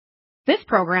This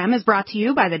program is brought to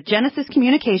you by the Genesis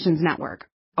Communications Network,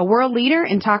 a world leader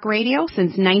in talk radio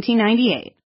since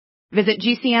 1998. Visit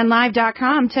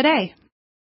GCNlive.com today.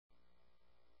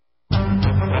 Yeah,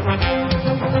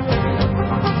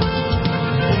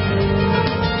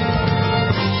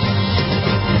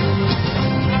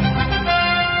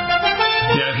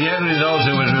 if you had any of those,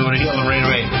 it would heal the brain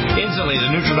away. Instantly,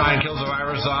 the Nutridyne kills the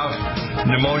virus off.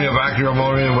 Pneumonia, bacterial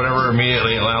pneumonia, whatever,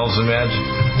 immediately allows the meds.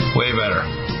 Way better.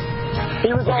 He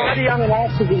was already on an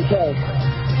oxygen tank.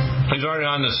 He's already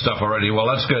on this stuff already. Well,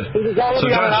 that's good. He was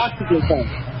already on an oxygen tank.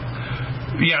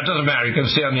 Yeah, it doesn't matter. You can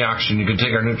stay on the oxygen. You can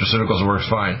take our nutraceuticals. It works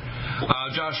fine.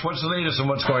 Josh, what's the latest on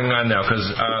what's going on now? Because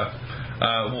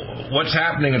what's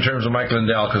happening in terms of Mike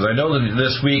Lindell? Because I know that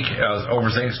this week, over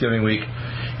Thanksgiving week,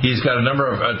 he's got a number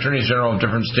of attorneys general of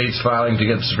different states filing to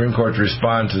get the Supreme Court to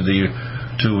respond to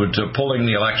pulling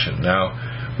the election. Now,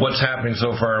 what's happening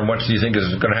so far, and what do you think is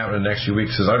going to happen in the next few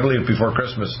weeks? Because I believe before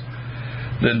Christmas,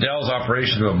 Lindell's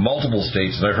operation of multiple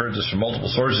states, and I've heard this from multiple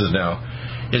sources now,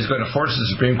 is going to force the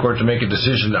Supreme Court to make a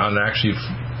decision on actually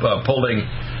pulling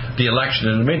the election.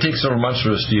 And it may take several months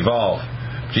for this to evolve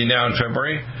between now and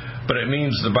February, but it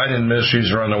means the Biden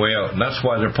administration are on the way out. And that's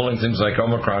why they're pulling things like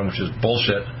Omicron, which is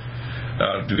bullshit.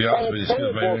 To be honest with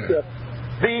you,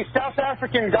 the South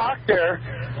African doctor,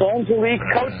 Angelique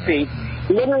Coetzee,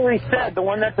 literally said, the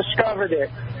one that discovered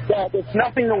it, that it's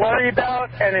nothing to worry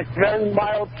about and it's very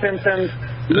mild symptoms.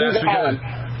 That's because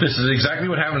this is exactly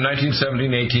what happened in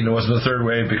 1917-18. It wasn't the third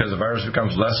wave because the virus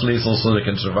becomes less lethal so they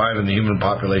can survive in the human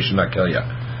population, not kill you.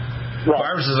 Right.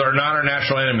 Viruses are not our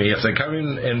natural enemy. If they come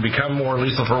in and become more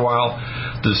lethal for a while,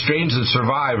 the strains that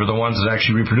survive are the ones that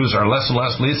actually reproduce, are less and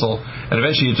less lethal, and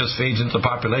eventually it just fades into the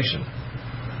population.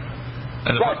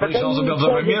 And the population also builds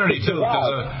up immunity, too.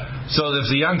 So if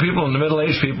the young people and the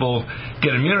middle-aged people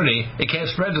get immunity, it can't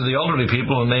spread to the elderly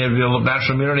people, and they build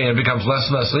natural immunity, and it becomes less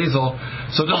and less lethal,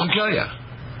 so it doesn't kill you.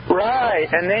 Right,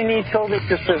 and they need COVID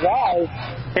to survive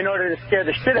in order to scare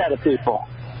the shit out of people.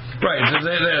 Right,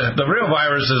 the real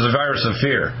virus is a virus of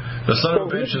fear. The son of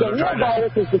a bitch is the real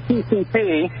virus is the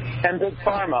PCP and Big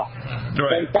Pharma,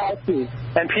 right, and Fauci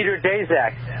and Peter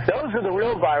Daszak. Those are the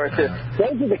real viruses.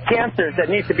 Those are the cancers that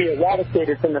need to be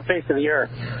eradicated from the face of the earth.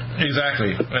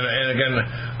 Exactly. And again,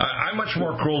 I'm much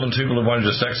more cruel than people who want to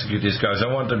just execute these guys.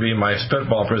 I want to be in my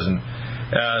spitball prison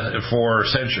for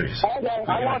centuries.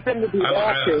 I want them to be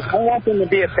actors. I want them to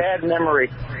be a bad memory.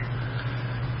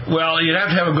 Well, you'd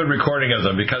have to have a good recording of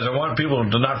them because I want people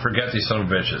to not forget these son of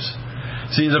bitches.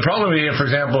 See, the problem here, for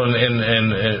example,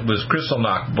 it was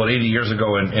Kristallnacht about 80 years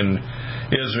ago in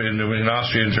Israel, in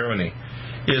Austria and Germany,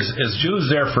 is Jews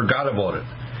there forgot about it.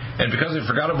 And because they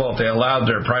forgot about it, they allowed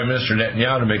their Prime Minister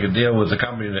Netanyahu to make a deal with the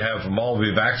company to have them all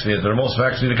be vaccinated. They're the most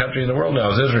vaccinated country in the world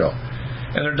now, is Israel.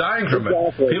 And they're dying from it.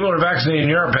 People who are vaccinated in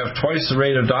Europe have twice the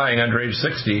rate of dying under age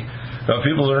 60 of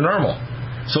people that are normal.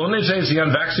 So when they say it's the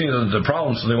unvaccinated the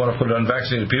problem, so they want to put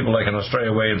unvaccinated people like in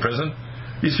Australia away in prison,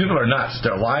 these people are nuts.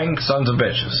 They're lying sons of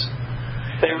bitches.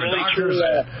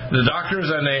 The doctors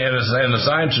and the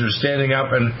scientists are standing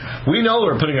up, and we know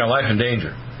we're putting our life in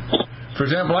danger. For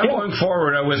example, I'm going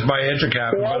forward with my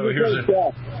EduCap. By the way,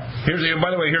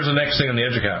 here's the next thing on the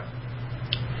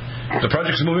EduCap. The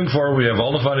project's moving forward. We have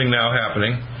all the funding now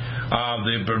happening.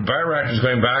 The bioreactor is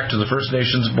going back to the First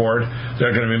Nations board.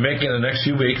 They're going to be making it in the next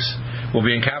few weeks. We'll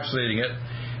be encapsulating it.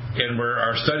 And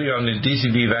our study on the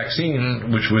DCB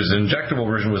vaccine, which was an injectable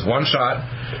version, was one shot,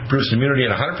 produced immunity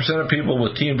in 100% of people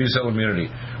with T and B cell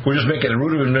immunity. We're just making a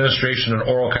route of administration an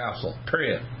oral capsule,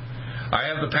 period.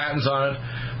 I have the patents on it.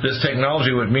 This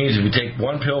technology, what it means, if you take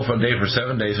one pill for a day for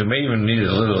 7 days, it may even need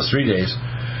as little as 3 days.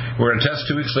 We're going to test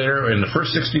 2 weeks later, and the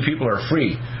first 60 people are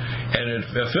free. And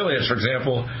affiliates, for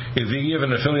example, if you give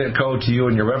an affiliate code to you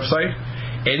on your website,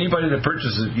 anybody that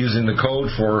purchases it using the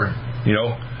code for,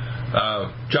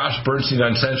 Josh Bernstein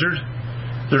Uncensored,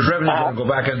 there's revenue going to go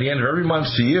back at the end of every month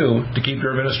to you to keep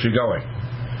your ministry going.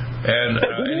 And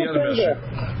any other ministry.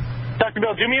 Dr.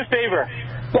 Bill, do me a favor.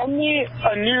 Send me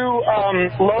a new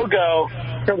logo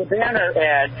for the banner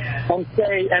ad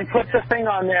and put the thing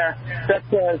on there that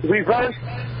says reverse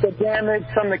the damage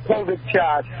from the COVID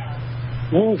shot.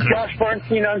 Use Josh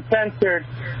Bernstein Uncensored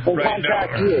and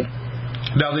contact you.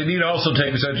 Now, they need to also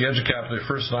take such EduCap, the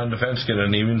first line defense kit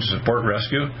and immune support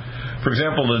rescue. For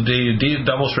example, the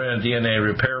double-stranded DNA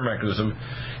repair mechanism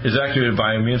is activated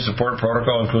by immune support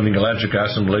protocol, including ellagic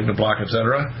acid, malignant block,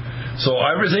 etc. So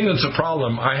everything that's a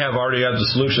problem, I have already had the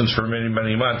solutions for many,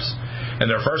 many months, and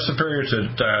they're far superior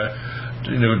to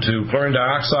chlorine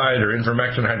dioxide or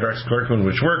ivermectin hydroxychloroquine,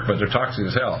 which work, but they're toxic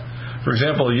as hell. For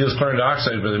example, they used chlorine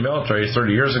dioxide by the military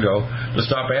 30 years ago to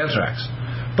stop anthrax.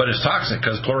 But it's toxic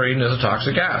because chlorine is a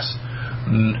toxic gas.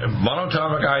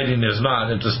 Monatomic iodine is not.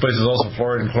 It displaces also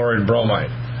fluoride and chloride and bromide.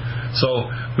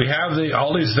 So we have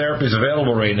all these therapies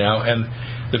available right now, and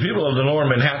the people in the lower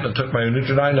Manhattan that took my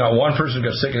Nutridyne, not one person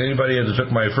got sick, and anybody that took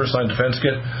my first-line defense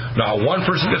kit, not one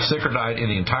person got sick or died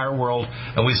in the entire world,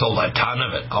 and we sold a ton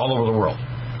of it all over the world.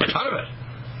 A ton of it.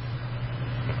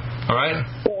 All right?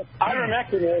 Well,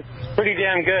 ivermectin is pretty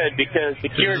damn good because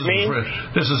it cured me.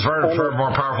 This is far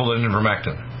more powerful than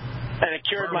ivermectin. And it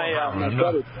cured my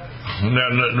brother.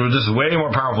 No, this is way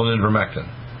more powerful than ivermectin.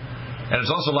 And it's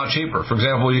also a lot cheaper. For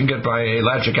example, you can get by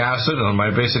ellagic acid on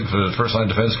my basic first-line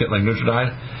defense kit like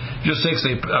Nutridyne. It just takes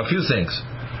a few things.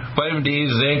 Vitamin D,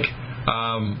 zinc,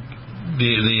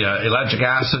 the ellagic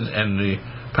acid, and the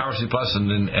Power C Plus,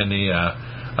 and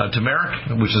the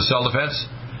turmeric, which is cell defense.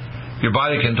 Your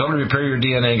body can totally repair your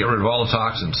DNA and get rid of all the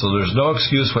toxins. So there's no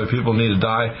excuse why people need to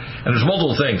die. And there's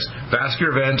multiple things.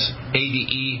 Vascular events,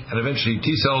 ADE, and eventually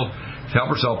T-cell,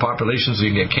 helper cell populations, so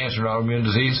you can get cancer and autoimmune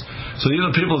disease. So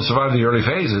even the people that survive the early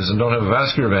phases and don't have a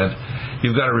vascular event,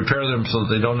 you've got to repair them so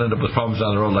that they don't end up with problems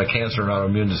down the road like cancer and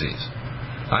autoimmune disease.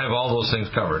 I have all those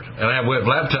things covered. And I have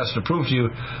lab tests to prove to you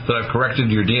that I've corrected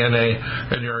your DNA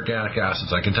and your organic acids.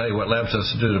 I can tell you what lab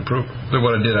tests did to prove that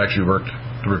what I did actually worked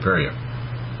to repair you.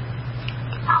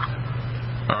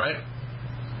 All right?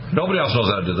 Nobody else knows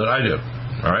how to do that. I do.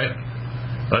 All right?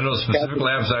 I know specific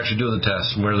labs that actually do the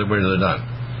tests and where they're done.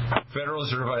 Federally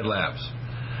certified labs.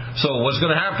 So what's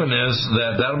going to happen is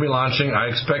that'll be launching. I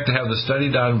expect to have the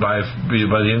study done by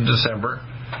the end of December.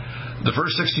 The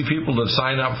first 60 people that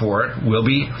sign up for it will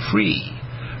be free.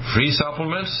 Free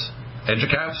supplements,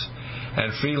 EduCaps,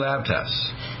 and free lab tests.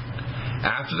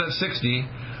 After that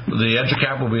 60, the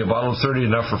EduCap will be a bottle of 30,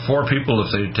 enough for 4 people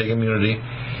if they take immunity.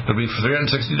 It'll be for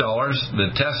 $360.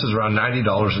 The test is around $90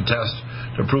 a test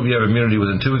to prove you have immunity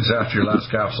within 2 weeks after your last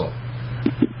capsule.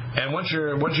 And once you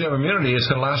have immunity, it's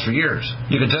going to last for years.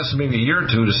 You can test it maybe a year or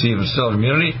 2 to see if it's still have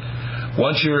immunity.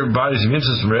 Once your body's immune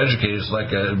system is educated, it's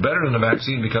like better than the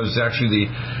vaccine because it's actually the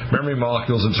memory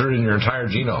molecules inserted in your entire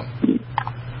genome.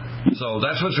 So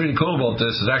that's what's really cool about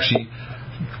this, is actually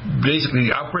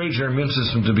basically upgrade your immune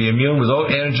system to be immune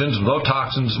without antigens, without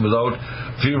toxins, without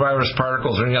free virus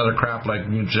particles or any other crap like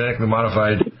genetically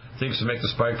modified things to make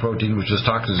the spike protein, which is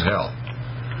toxic as hell.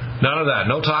 None of that.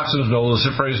 No toxins, no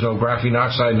luciferase, no graphene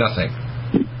oxide, nothing.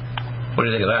 What do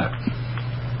you think of that?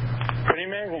 Pretty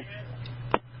amazing.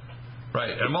 Right.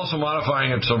 And I'm also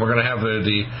modifying it, so we're going to have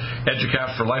the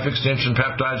EduCap for life extension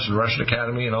peptides from the Russian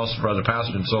Academy and also for other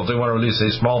pathogens. So if they want to release,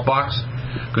 say, smallpox,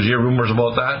 because you hear rumors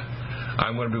about that,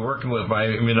 I'm going to be working with my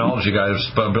immunology guys,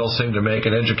 Bill Singh, to make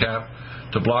an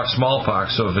EduCap to block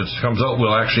smallpox. So if it comes out,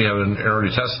 we'll actually have an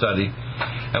early test study,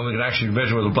 and we can actually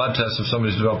measure with a blood test if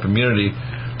somebody's developed immunity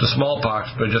to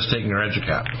smallpox by just taking their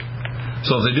EduCap.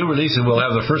 So if they do release it, we'll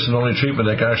have the first and only treatment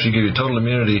that can actually give you total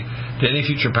immunity to any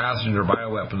future pathogen or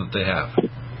bioweapon that they have.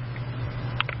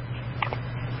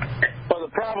 Well,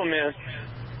 the problem is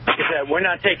that we're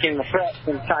not taking the threat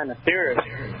from China serious.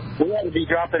 We ought to be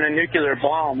dropping a nuclear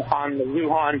bomb on the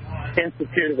Wuhan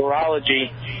Institute of Virology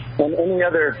and any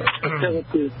other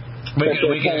facility. We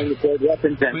can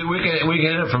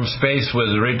hit it from space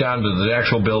with right down to the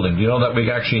actual building. You know that we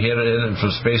actually hit it in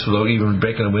from space without even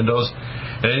breaking the windows?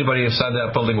 And anybody inside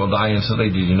that building will die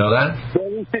instantly. Did you know that? Well,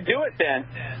 we should do it then.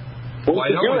 Why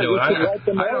don't we do it?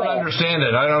 I don't understand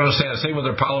it. I don't understand it. Same with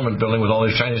their parliament building with all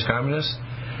these Chinese communists.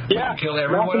 Yeah. We can kill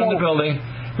everyone in the building.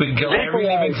 We can kill every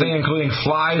living thing, including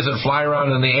flies that fly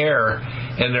around in the air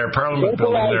in their parliament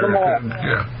building.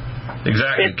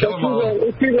 Exactly. Kill them all.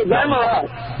 It's either them or us.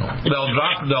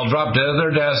 They'll drop dead at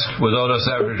their desk without us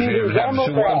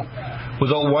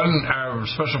without one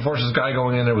special forces guy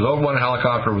going in there, without one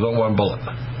helicopter, without one bullet.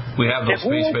 We have those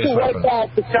space-based weapons. If we were to wipe out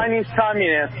the Chinese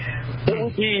communists, it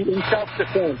would be in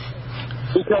self-defense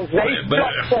because they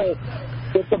struck first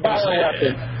with the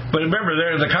bioweapon. But remember,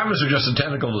 the communists are just a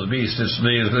tentacle of the beast. It's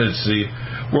the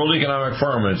World Economic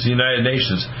Forum. It's the United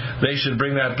Nations. They should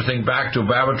bring that thing back to a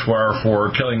abattoir for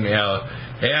killing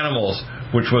animals,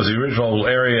 which was the original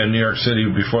area in New York City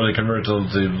before they converted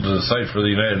to the site for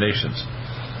the United Nations.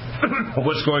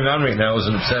 What's going on right now is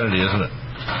an obscenity, isn't it?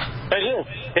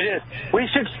 It is. We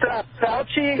should stop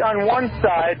Fauci on one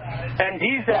side and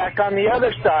Dizak on the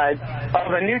other side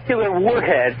of a nuclear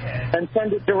warhead and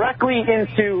send it directly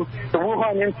into the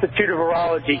Wuhan Institute of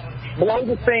Virology. Blow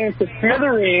the thing to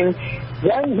smithereens,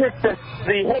 then hit the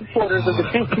headquarters of the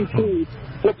CCP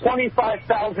with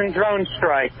 25,000 drone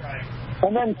strikes,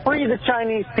 and then free the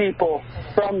Chinese people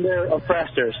from their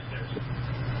oppressors.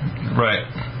 Right.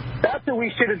 That's what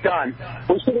we should have done.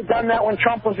 We should have done that when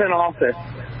Trump was in office.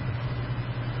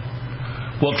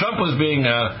 Well, Trump was being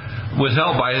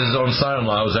withheld by his own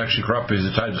son-in-law, who's actually corrupt because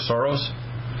he's tied to Soros,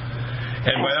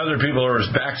 and by other people who are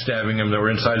backstabbing him that were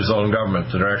inside his own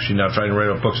government that are actually now trying to write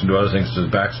up books and do other things to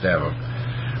backstab him.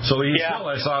 So still,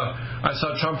 I saw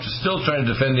Trump still trying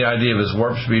to defend the idea of his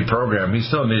warp speed program. He's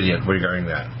still an idiot regarding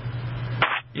that.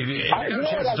 If you got a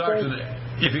chance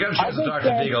to talk to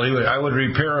Dr. Deagle, I would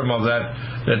repair him of that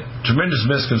tremendous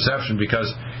misconception, because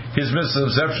his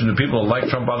misconception to people that like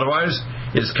Trump otherwise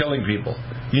is killing people.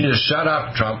 You need to shut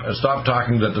up, Trump, and stop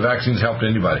talking that the vaccines helped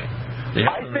anybody.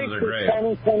 I think for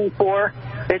 2024,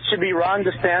 it should be Ron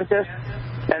DeSantis,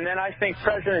 and then I think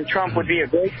President Trump would be a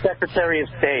great Secretary of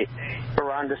State for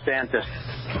Ron DeSantis.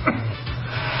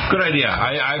 Good idea.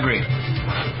 I agree.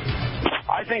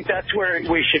 I think that's where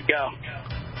we should go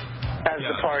as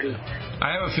the party.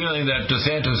 I have a feeling that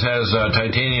DeSantis has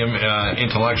titanium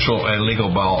intellectual and legal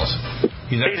bowels.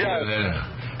 He does.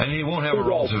 And he won't have a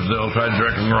role if they'll try to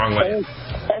direct him the wrong way.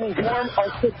 And he's more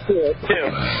articulate, too.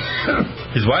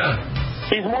 He's what?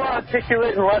 He's more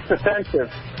articulate and less offensive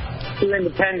to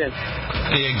independents.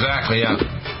 Exactly, yeah.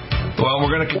 Well,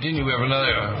 we're going to continue. We have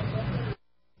another...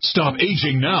 Stop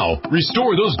aging now.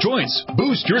 Restore those joints.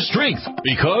 Boost your strength.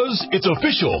 Because it's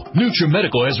official.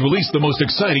 NutriMedical has released the most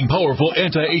exciting, powerful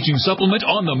anti-aging supplement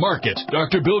on the market.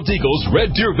 Dr. Bill Deagle's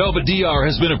Red Deer Velvet DR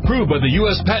has been approved by the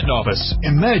U.S. Patent Office.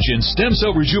 Imagine stem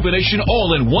cell rejuvenation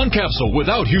all in one capsule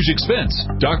without huge expense.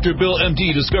 Dr. Bill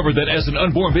MD discovered that as an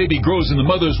unborn baby grows in the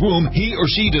mother's womb, he or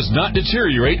she does not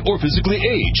deteriorate or physically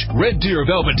age. Red Deer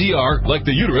Velvet DR, like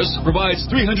the uterus, provides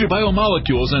 300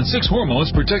 biomolecules and 6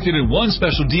 hormones protected in one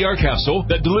special DR capsule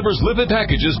that delivers lipid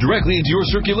packages directly into your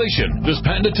circulation. This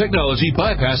patented technology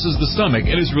bypasses the stomach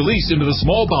and is released into the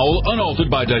small bowel unaltered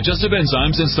by digestive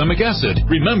enzymes and stomach acid.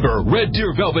 Remember, Red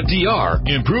Deer Velvet DR.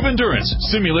 Improve endurance,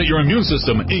 stimulate your immune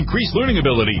system, increase learning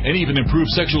ability, and even improve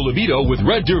sexual libido with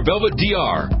Red Deer Velvet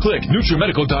DR. Click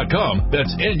NutriMedical.com.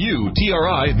 That's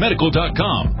NUTRI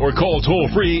Medical.com. Or call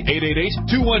toll-free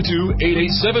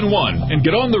 888-212-8871 and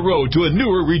get on the road to a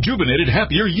newer, rejuvenated,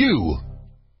 happier you.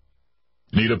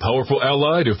 Need a powerful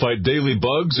ally to fight daily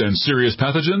bugs and serious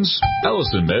pathogens?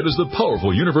 Allicin Med is the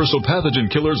powerful universal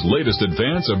pathogen killer's latest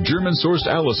advance of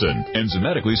German-sourced allicin,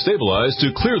 enzymatically stabilized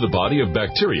to clear the body of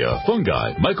bacteria,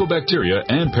 fungi, mycobacteria,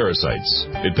 and parasites.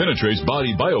 It penetrates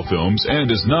body biofilms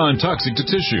and is non-toxic to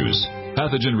tissues.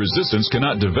 Pathogen resistance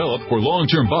cannot develop for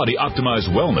long-term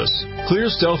body-optimized wellness. Clear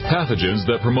stealth pathogens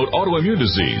that promote autoimmune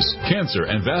disease,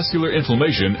 cancer and vascular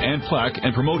inflammation and plaque,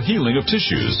 and promote healing of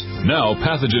tissues. Now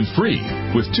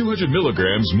pathogen-free. With 200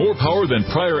 milligrams more power than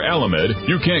prior Alamed,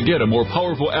 you can't get a more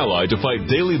powerful ally to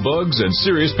fight daily bugs and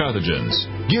serious pathogens.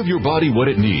 Give your body what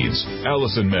it needs.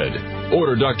 Allicin Med.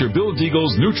 Order Dr. Bill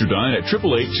Deagle's Nutridyne at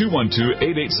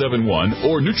 888-212-8871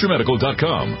 or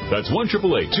NutriMedical.com. That's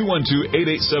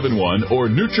 1-888-212-8871 or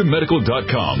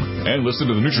NutriMedical.com. And listen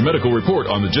to the NutriMedical Report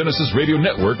on the Genesis Radio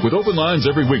Network with open lines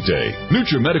every weekday.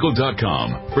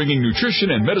 NutriMedical.com, bringing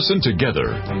nutrition and medicine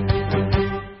together.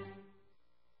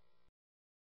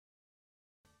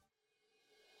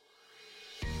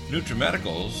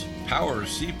 NutriMedical's Power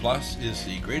C Plus is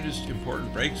the greatest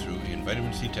important breakthrough in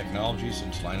vitamin C technology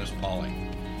since Linus Pauling.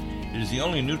 It is the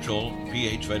only neutral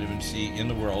pH vitamin C in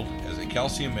the world as a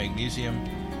calcium, magnesium,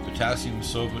 potassium,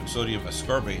 sodium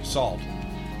ascorbate salt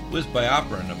with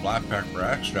bioperin, a black pepper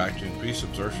extract, to increase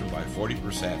absorption by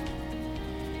 40%.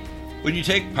 When you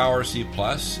take Power C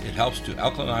Plus, it helps to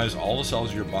alkalinize all the cells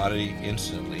of your body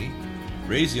instantly,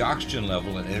 raise the oxygen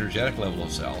level and energetic level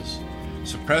of cells,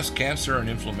 suppress cancer and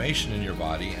inflammation in your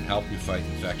body, and help you fight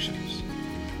infections.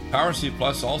 Power C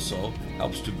Plus also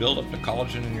helps to build up the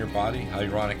collagen in your body,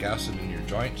 hyaluronic acid in your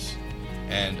joints,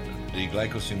 and the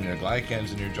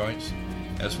glycosaminoglycans in your joints,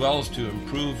 as well as to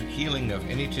improve healing of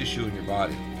any tissue in your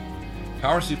body.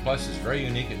 Power C Plus is very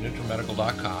unique at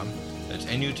NutriMedical.com. That's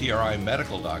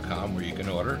NutriMedical.com, where you can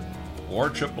order,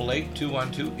 or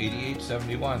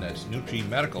 888-212-8871. That's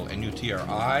NutriMedical,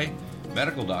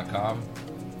 NutriMedical.com.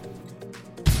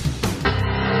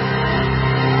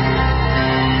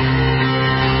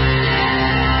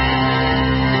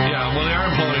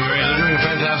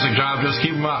 Job, just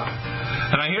keep them up.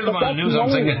 And I hear them on the news. I'm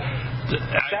thinking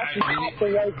that's not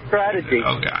the right strategy.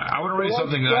 Okay, I want to raise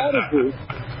something. Strategy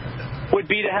would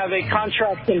be to have a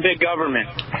contract in big government.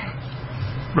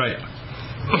 Right.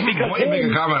 I want you to make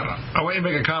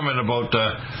a comment about the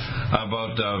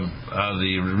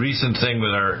recent thing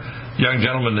with our young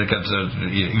gentleman that got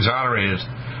exonerated,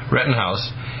 Rittenhouse,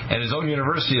 and his own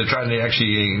university is trying to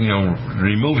actually,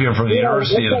 remove him from the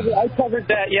university. I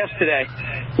covered that yesterday.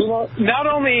 Not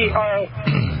only are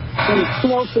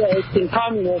snowflakes and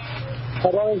communists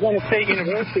at Arizona State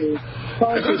University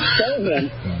trying to expel him,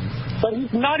 but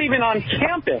he's not even on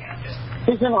campus.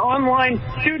 He's an online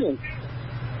student.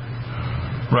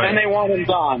 Right. And they want him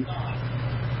gone.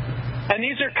 And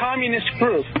these are communist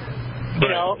groups. You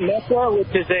know, MECA,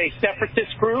 which is a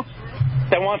separatist group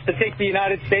that wants to take the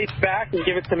United States back and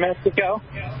give it to Mexico.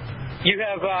 You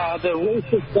have the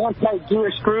racist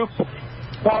anti-Jewish group,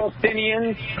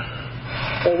 Palestinians,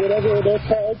 or whatever they're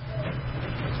called.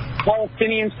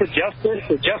 Palestinians for justice,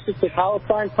 or Justice for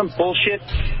Palestine, some bullshit.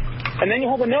 And then you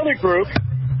have another group,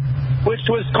 which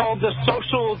was called the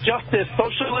Social Justice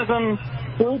Socialism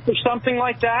Group or something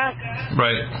like that.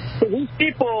 Right. So these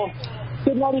people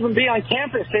should not even be on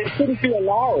campus. They shouldn't be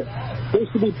allowed. They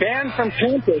should be banned from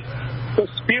campus for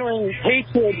spewing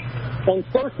hatred and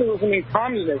socialism and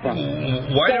communism.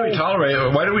 Why do we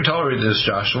tolerate this,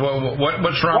 Josh?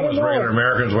 What's wrong with regular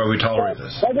Americans? Why we tolerate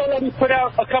this? I've already put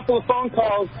out a couple of phone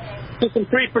calls to some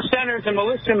 3%ers and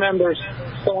militia members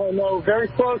that I know very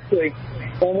closely.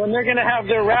 And when they're going to have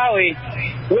their rally,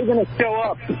 we're going to show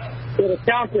up with a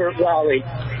counter rally.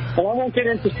 And I won't get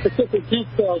into specific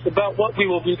details about what we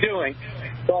will be doing,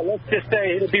 but let's just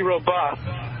say it'll be robust.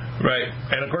 Right.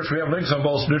 And, of course, we have links on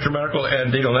both NutriMedical and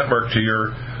Deagle Network to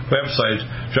your website,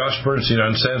 Josh Bernstein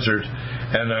Uncensored.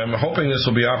 And I'm hoping this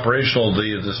will be operational,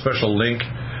 the special link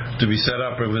to be set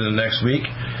up within the next week.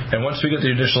 And once we get the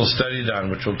initial study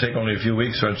done, which will take only a few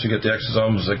weeks once we get the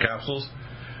exosomes, the capsules,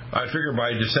 I figure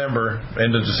by end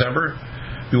of December,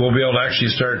 we will be able to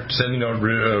actually start sending out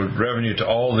revenue to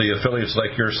all the affiliates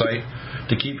like your site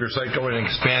to keep your site going and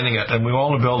expanding it. And we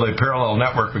want to build a parallel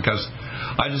network because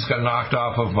I just got knocked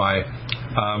off of my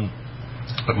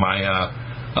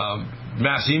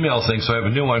mass email thing, so I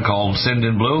have a new one called Send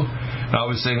in Blue. And I'll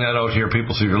be sending that out here,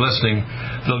 people, so if you're listening,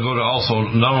 they'll go to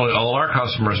also not only all our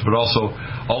customers, but also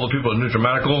all the people at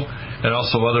NutriMedical and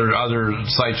also other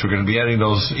sites. We're going to be adding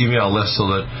those email lists so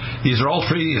that these are all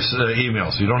free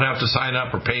emails. You don't have to sign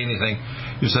up or pay anything.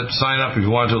 You just have to sign up if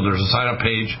you want to. There's a sign-up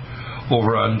page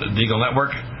over on Deagle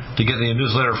Network to get the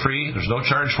newsletter free. There's no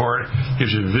charge for it.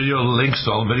 Gives you video links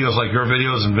to all the videos like your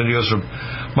videos and videos from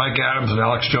Mike Adams and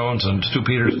Alex Jones and Stu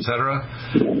Peters, etc.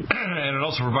 And it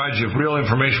also provides you real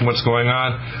information what's going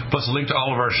on, plus a link to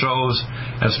all of our shows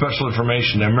and special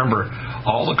information. And remember,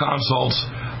 all the consults,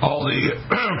 all the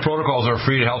protocols are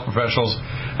free to health professionals,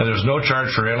 and there's no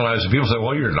charge for analyzing. People say,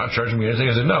 well, you're not charging me anything.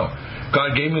 I said, no.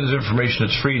 God gave me this information.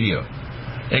 It's free to you,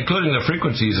 including the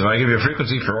frequencies. If I give you a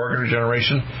frequency for organ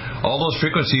regeneration, all those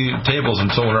frequency tables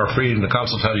and so on are free, and the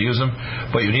consults how to use them.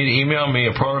 But you need to email me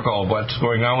a protocol of what's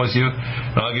going on with you,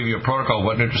 and I'll give you a protocol of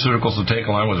what nutraceuticals to take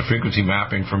along with the frequency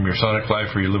mapping from your Sonic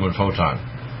Life or your Lumen Photon.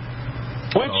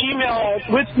 Which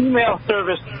email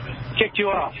service kicked you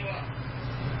off?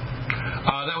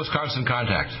 That was Constant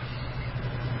Contact.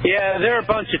 Yeah, they're a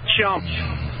bunch of chumps.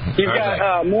 You've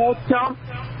got MailChimp.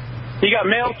 You got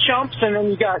MailChimps, and then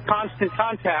you got Constant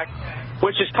Contact,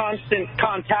 which is constant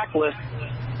contactless,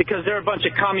 because they're a bunch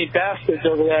of commie bastards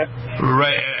over there.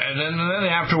 Right, and then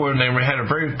afterward, they had a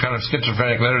very kind of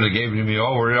schizophrenic letter they gave to me.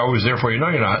 Oh, we're always there for you. No,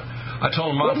 you're not. I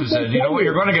told them off and said, you know what,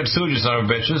 you're going to get sued, you son of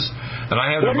bitches, and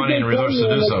I have the money and resources to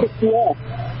do so.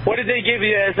 What did they give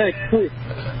you as an excuse?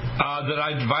 That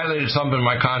I violated something in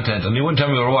my content, and they wouldn't tell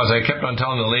me what it was. I kept on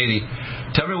telling the lady,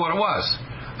 tell me what it was.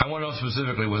 I want to know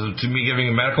specifically, was it to me giving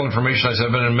medical information? I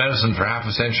said, I've been in medicine for half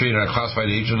a century and I'm a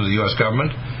classified agent of the U.S. government.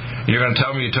 And you're going to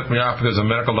tell me you took me off because a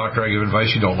medical doctor I give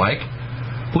advice you don't like?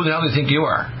 Who the hell do you think you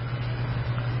are?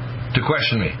 To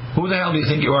question me. Who the hell do you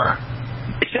think you are?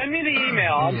 Send me the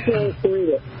email. I'm curious to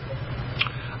read it.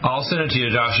 I'll send it to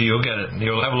you, Josh. You'll get it.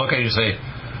 You'll have a look at it and say,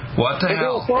 what the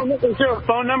hell? Is there a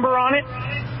phone number on it?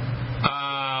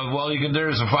 Well, I can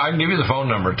give you the phone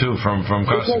number, too, from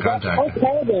Constant Contact. I'll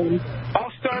call them.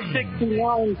 I'll star 69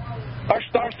 or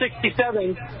star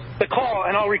 67 the call,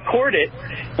 and I'll record it,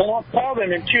 and I'll call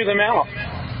them and chew them out.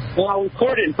 And I'll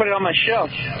record it and put it on my show.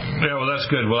 Yeah, well, that's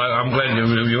good. Well, I'm glad you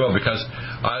will, because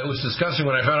I was discussing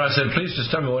when I found out. I said, please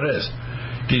just tell me what it is.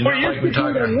 Do you not like me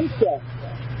talking?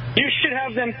 You should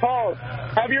have them call.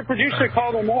 Have your producer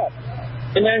call them up.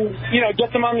 And then, get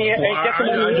them on the air.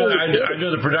 I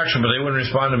do the production, but they wouldn't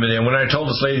respond to me. And when I told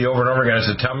this lady over and over again, I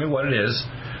said, tell me what it is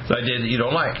that I did that you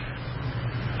don't like.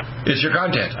 It's your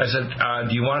content. I said,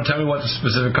 do you want to tell me what the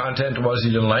specific content was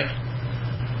you didn't like?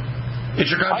 It's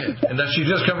your content. And that she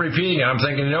just kept repeating it. I'm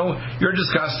thinking, you're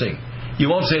disgusting. You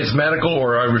won't say it's medical,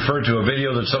 or I referred to a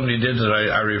video that somebody did that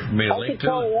I made a link to.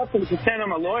 I could call her up and pretend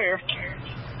I'm a lawyer.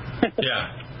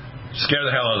 Yeah. Scare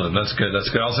the hell out of them. That's good.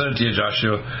 I'll send it to you,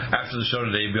 Joshua. After the show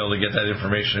today, you'll be able to get that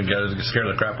information and scare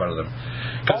the crap out of them.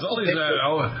 Because all these,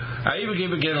 I even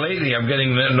keep getting lately, I'm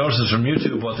getting notices from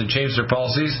YouTube about they changed their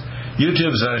policies.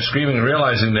 YouTube's screaming and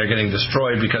realizing they're getting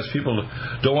destroyed because people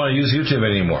don't want to use YouTube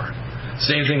anymore.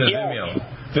 Same thing as Vimeo.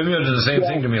 Vimeo did the same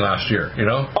thing to me last year, you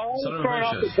know? I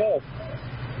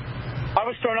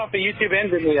was thrown off of YouTube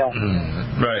and Vimeo.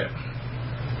 Right.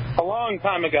 A long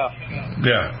time ago.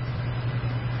 Yeah.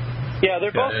 Yeah,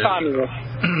 they're both communists.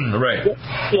 Right.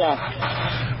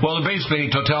 Yeah. Well, they're basically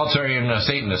totalitarian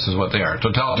Satanists is what they are.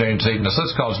 Totalitarian Satanists.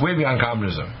 Let's call it way beyond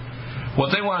communism. What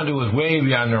they want to do is way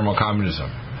beyond normal communism.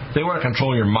 They want to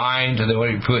control your mind. They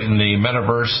want to put in the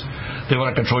metaverse. They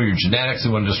want to control your genetics.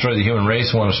 They want to destroy the human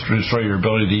race. They want to destroy your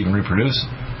ability to even reproduce.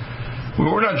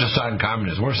 We're not just talking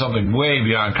communism. We're something way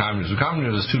beyond communism.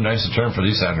 Communism is too nice a term for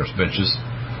these Sanders bitches.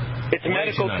 It's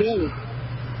medical tyranny.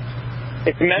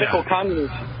 It's medical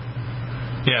communism.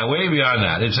 Yeah, way beyond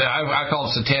that. I call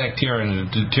it satanic tyranny,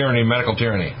 medical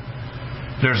tyranny.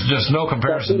 There's just no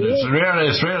comparison. It's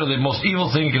really the most evil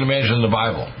thing you can imagine in the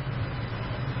Bible.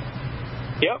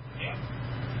 Yep.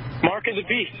 Mark of the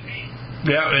beast.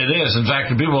 Yeah, it is. In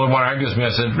fact, the people that want to argue with me,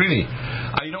 I said, really?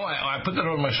 I put that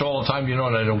on my show all the time, and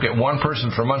I don't get one person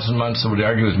for months and months that would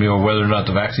argue with me over whether or not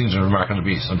the vaccines are the mark of the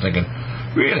beast. I'm thinking,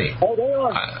 really? Oh, they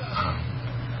are.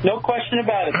 No question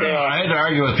about it, they are. I had to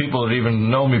argue with people that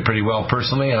even know me pretty well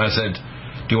personally, and I said,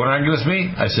 do you want to argue with me?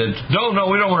 I said, no,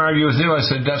 we don't want to argue with you. I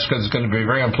said, that's because it's going to be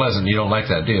very unpleasant. You don't like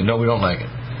that, do you? No, we don't like it.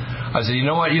 I said, you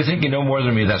know what? You think you know more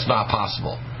than me. That's not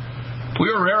possible. We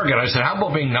were arrogant. I said, how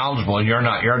about being knowledgeable and you're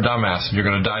not? You're a dumbass and you're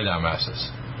going to die dumbasses.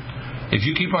 If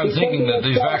you keep on thinking that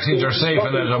these vaccines are safe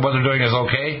and that what they're doing is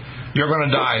okay, you're going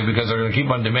to die because they're going to keep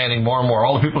on demanding more and more.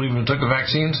 All the people who even took the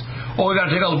vaccines, we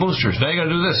got to take all the boosters. Now you got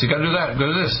to do this. You got to do that.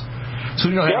 Go to this. So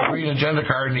you don't have a green agenda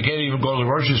card and you can't even go to the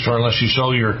grocery store unless you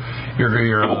show your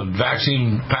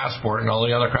vaccine passport and all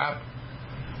the other crap.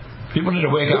 People need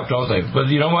to wake up, don't they? But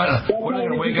you know what? When are they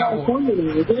going to wake up?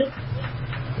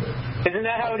 Isn't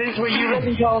that how it is where you live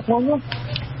in California?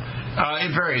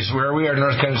 It varies. Where we are in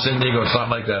North Carolina, San Diego, it's not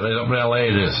like that. Up in L.A.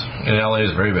 it is. In L.A.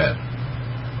 it's very bad.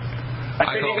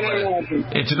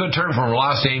 It's a good term for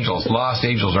Los Angeles. Los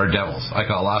Angeles are devils. I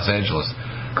call Los Angeles.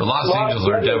 The Los Angeles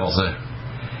are devils.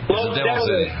 It's a devil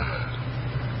city.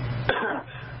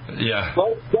 Yeah.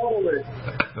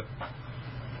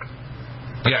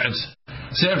 Yeah, it's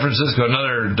San Francisco,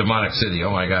 another demonic city.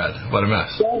 Oh my God, what a mess.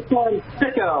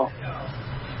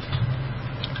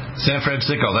 San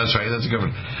Francisco, that's right. That's a good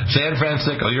one. San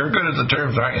Francisco. You're good at the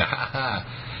terms, aren't you?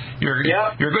 You're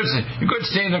good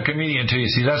stand-up comedian too. You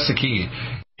see, that's the key.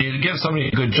 You give somebody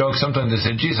a good joke. Sometimes they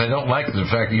say, "Geez, I don't like the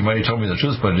fact that you might have told me the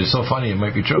truth, but it's so funny, it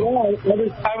might be true." Yeah,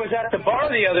 I was at the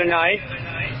bar the other night,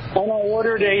 and I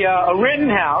ordered a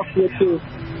Rittenhouse, which is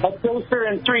a poster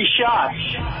and 3 shots.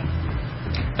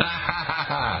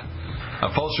 A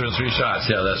poster and 3 shots.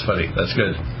 Yeah, that's funny. That's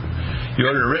good. You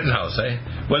ordered a Rittenhouse, eh?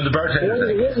 What did the bartender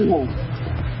say?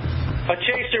 A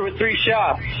chaser with 3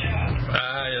 shots.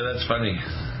 Yeah, that's funny.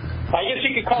 I guess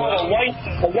you could call it a white.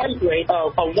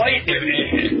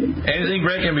 Anything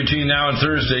breaking between now and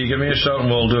Thursday, you give me a shout and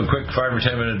we'll do a quick 5 or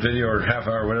 10 minute video or half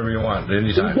hour, whatever you want,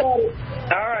 anytime. You got it.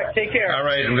 All right, take care. All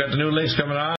right, we've got the new links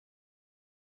coming on.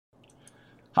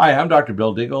 Hi, I'm Dr.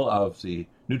 Bill Deagle of the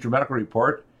NutriMedical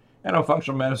Report, and I'm a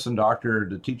functional medicine doctor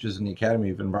that teaches in the Academy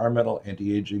of Environmental,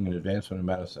 Anti-Aging, and Advancement in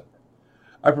Medicine.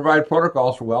 I provide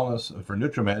protocols for wellness for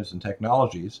NutriMeds and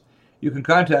technologies. You can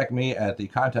contact me at the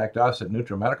contact us at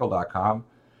NutriMedical.com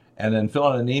and then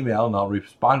fill in an email and I'll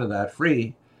respond to that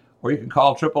free, or you can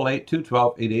call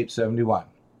 888-212-8871.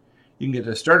 You can get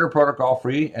the starter protocol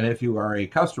free, and if you are a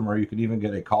customer, you can even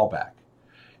get a callback.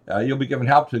 You'll be given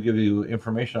help to give you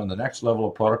information on the next level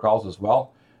of protocols as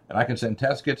well, and I can send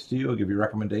test kits to you and give you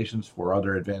recommendations for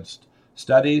other advanced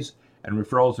studies and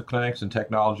referrals to clinics and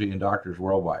technology and doctors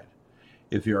worldwide.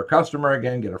 If you're a customer,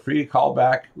 again, get a free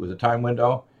callback with a time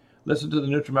window. Listen to the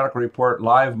NutriMedical Report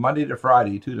live Monday to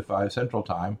Friday, 2 to 5 Central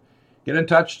Time. Get in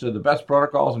touch to the best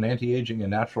protocols in anti-aging and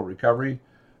natural recovery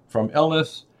from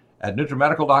illness at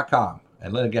NutriMedical.com.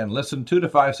 And then again, listen 2 to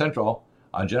 5 Central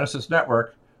on Genesis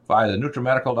Network via the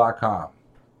NutriMedical.com.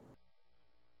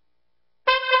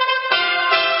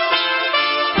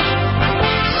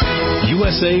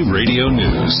 USA Radio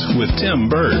News with Tim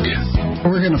Berg.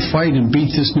 We're going to fight and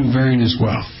beat this new variant as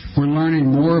well. We're learning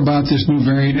more about this new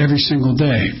variant every single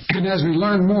day. And as we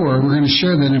learn more, we're going to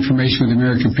share that information with the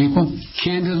American people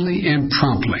candidly and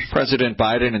promptly. President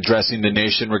Biden addressing the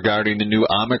nation regarding the new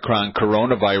Omicron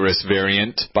coronavirus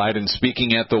variant. Biden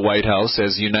speaking at the White House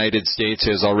as the United States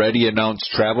has already announced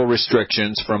travel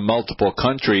restrictions from multiple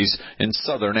countries in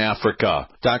southern Africa.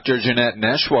 Dr. Jeanette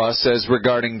Neshwa says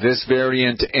regarding this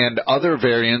variant and other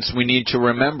variants, we need to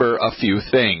remember a few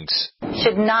things.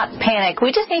 Should not panic.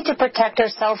 We just need to protect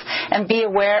ourselves and be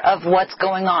aware of what's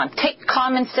going on. Take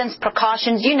common sense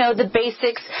precautions, you know, the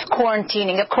basics,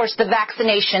 quarantining, of course, the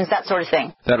vaccinations, that sort of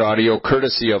thing. That audio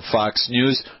courtesy of Fox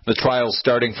News. The trial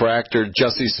starting for actor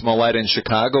Jussie Smollett in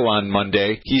Chicago on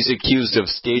Monday. He's accused of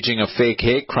staging a fake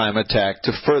hate crime attack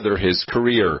to further his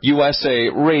career. USA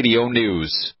Radio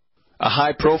News. A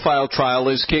high-profile trial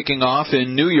is kicking off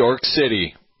in New York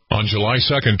City. On July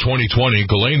 2nd,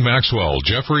 2020, Ghislaine Maxwell,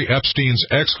 Jeffrey Epstein's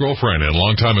ex-girlfriend and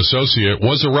longtime associate,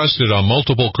 was arrested on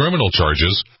multiple criminal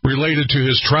charges related to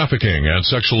his trafficking and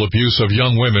sexual abuse of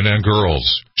young women and girls.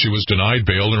 She was denied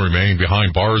bail and remained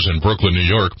behind bars in Brooklyn, New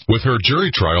York, with her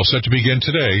jury trial set to begin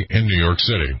today in New York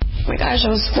City. Oh my gosh, I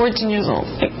was 14 years old.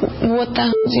 Like, what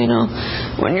the hell, you know,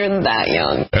 when you're that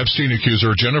young? Epstein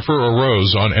accuser Jennifer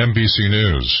arose on NBC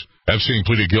News. Epstein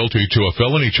pleaded guilty to a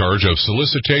felony charge of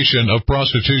solicitation of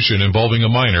prostitution involving a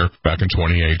minor back in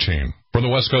 2018. From the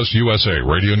West Coast USA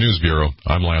Radio News Bureau,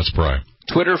 I'm Lance Pry.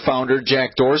 Twitter founder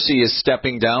Jack Dorsey is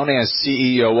stepping down as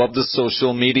CEO of the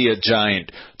social media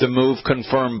giant. The move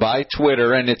confirmed by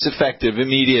Twitter, and it's effective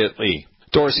immediately.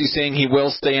 Dorsey saying he will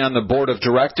stay on the board of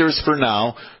directors for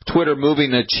now, Twitter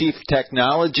moving the chief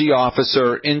technology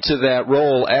officer into that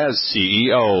role as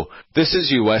CEO. This is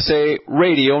USA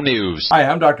Radio News. Hi,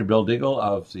 I'm Dr. Bill Deagle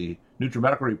of the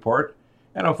NutriMedical Report,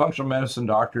 and I'm a functional medicine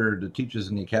doctor that teaches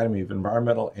in the Academy of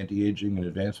Environmental, Anti-Aging, and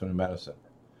Advancement in Medicine.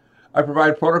 I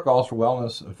provide protocols for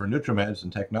wellness for NutriMeds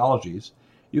and technologies.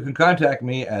 You can contact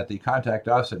me at the contact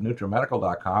us at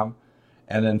NutriMedical.com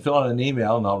and then fill in an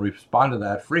email and I'll respond to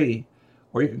that free.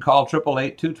 Or you can call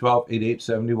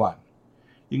 888-212-8871.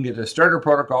 You can get the starter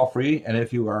protocol free, and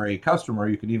if you are a customer,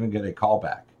 you can even get a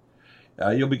callback.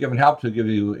 You'll be given help to give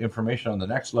you information on the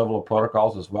next level of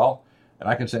protocols as well, and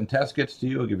I can send test kits to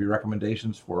you, give you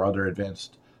recommendations for other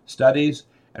advanced studies,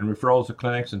 and referrals to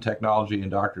clinics and technology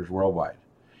and doctors worldwide.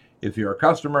 If you're a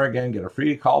customer, again, get a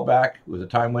free callback with a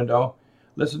time window.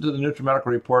 Listen to the NutriMedical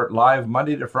Report live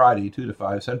Monday to Friday, 2 to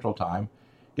 5 Central Time.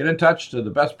 Get in touch to the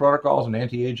best protocols in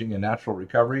anti-aging and natural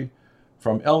recovery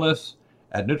from illness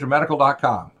at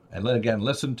NutriMedical.com. And then again,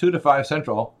 listen 2 to 5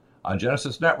 Central on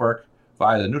Genesis Network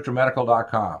via the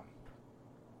NutriMedical.com.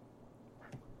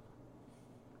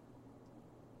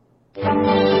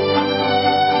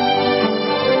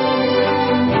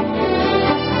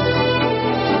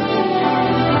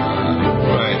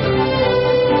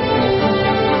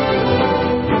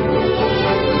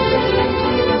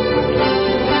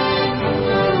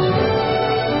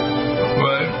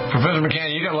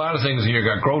 Things here. You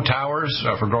got grow towers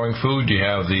for growing food. You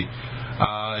have the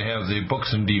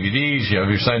books and DVDs. You have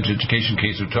your science education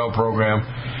K-12 program.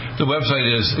 The website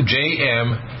is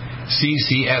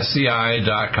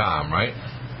jmccsci.com, right?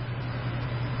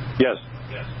 Yes.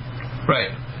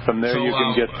 Right. From there you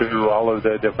can get to all of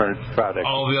the different products.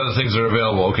 All the other things that are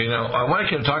available. Okay, now I want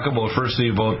to talk about firstly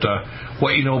about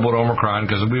what you know about Omicron,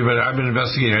 because I've been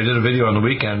investigating. I did a video on the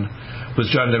weekend with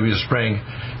John W. Spring,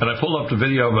 and I pulled up the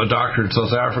video of a doctor in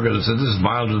South Africa that said this is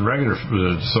milder than regular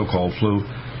so-called flu.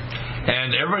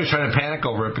 And everybody's trying to panic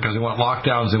over it because they want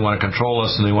lockdowns, they want to control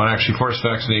us, and they want to actually force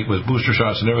vaccinate with booster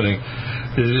shots and everything.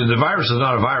 The virus is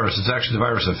not a virus, it's actually the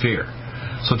virus of fear.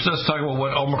 So let's talk about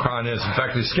what Omicron is. In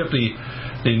fact, they skipped the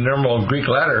normal Greek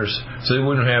letters so they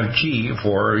wouldn't have G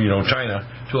for, China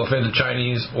to offend the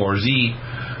Chinese, or Z.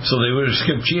 So they would have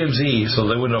skipped G and Z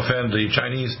so they wouldn't offend the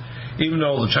Chinese, even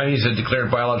though the Chinese had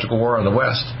declared biological war on the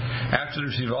West. After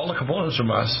they received all the components from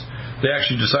us, they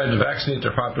actually decided to vaccinate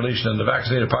their population, and the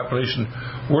vaccinated population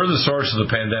were the source of the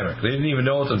pandemic. They didn't even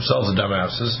know it themselves, the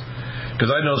dumbasses, because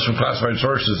I know from classified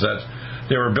sources that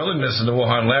they were building this in the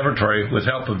Wuhan laboratory with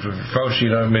help of Fauci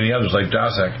and many others like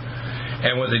Daszak.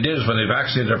 And what they did is when they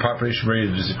vaccinated their population ready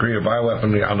to create a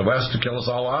bioweapon on the West to kill us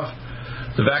all off,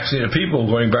 the vaccinated people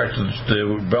going back to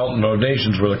the Belt and Road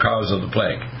nations were the cause of the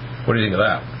plague. What do you think of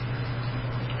that?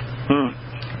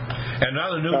 And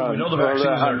now we know the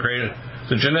vaccines are created.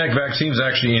 The genetic vaccines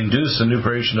actually induce the new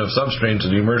creation of substrains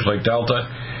that emerge like Delta,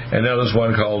 and now there's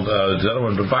one called the other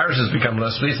one. But viruses become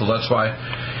less lethal. That's why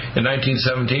in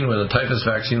 1917, when the typhus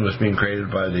vaccine was being created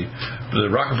by the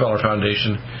Rockefeller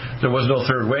Foundation, there was no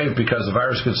third wave because the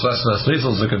virus gets less and less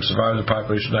lethal as it can survive the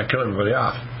population, not kill everybody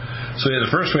off. So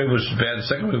the first wave was bad. The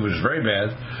second wave was very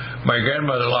bad. My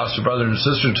grandmother lost her brother and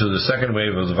sister to the second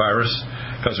wave of the virus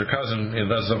because her cousin in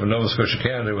Nova Scotia,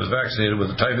 Canada, was vaccinated with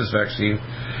the typhus vaccine.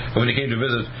 And when he came to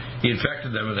visit, he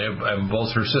infected them, and both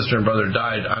her sister and brother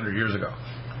died 100 years ago.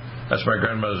 That's my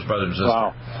grandmother's brother and sister.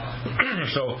 Wow.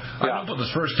 So I know about this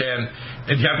firsthand,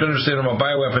 and you have to understand I'm a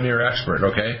bioweaponeer expert,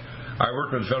 okay? I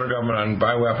worked with the federal government on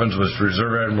bioweapons with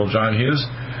Reserve Admiral John Hughes.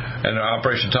 and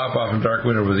Operation Top Off and Dark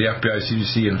Winter with the FBI,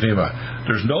 CDC, and FEMA.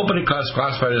 There's nobody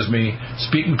classified as me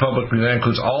speaking publicly. That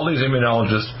includes all these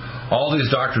immunologists, all these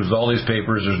doctors with all these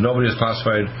papers. There's nobody as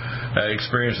classified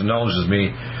experience and knowledge as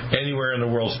me anywhere in the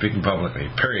world speaking publicly.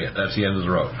 Period. That's the end of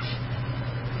the road.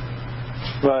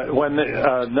 But when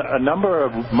a number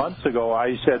of months ago,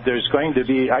 I said there's going to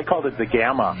be, I called it the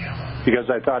gamma,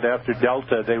 because I thought after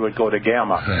Delta they would go to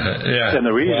gamma. And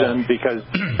the reason, because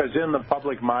in the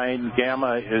public mind,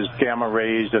 gamma is gamma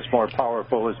rays, it's more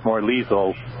powerful, it's more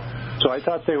lethal. So I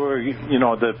thought they were,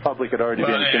 the public had already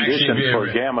been conditioned for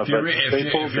gamma, but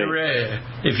they pulled me.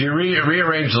 If you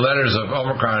rearrange the letters of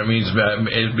Omicron, it means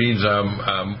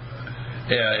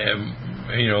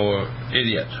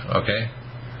idiot, okay?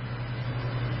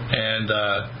 And,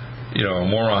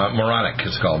 moronic,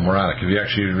 it's called, moronic, if you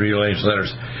actually rearrange the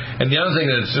letters. And the other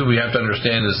thing that we have to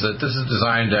understand is that this is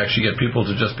designed to actually get people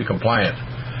to just be compliant.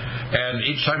 And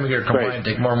each time you get compliant,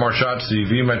 take more and more shots, the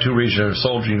VMAT2 region or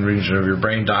soul gene region of your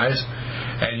brain dies,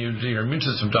 and your immune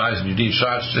system dies, and you need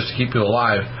shots just to keep you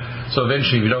alive. So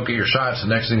eventually, if you don't get your shots, the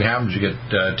next thing that happens, you get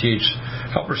Th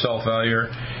helper cell failure,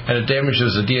 and it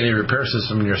damages the DNA repair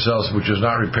system in your cells, which is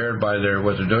not repaired by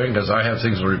what they're doing, because I have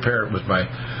things to repair it with my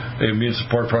immune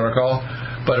support protocol.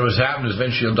 But what happens is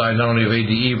eventually you'll die not only of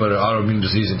ADE, but of autoimmune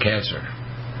disease and cancer.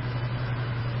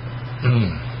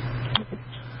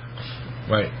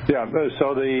 Right. Yeah.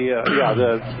 So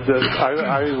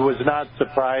I was not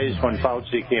surprised when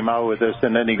Fauci came out with this,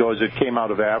 and then he goes, it came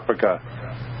out of Africa.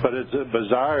 But it's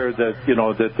bizarre that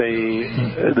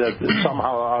that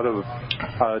somehow out of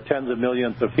tens of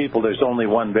millions of people, there's only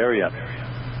one variant.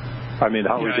 I mean,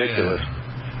 how ridiculous. Yeah.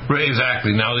 Right,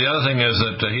 exactly. Now the other thing is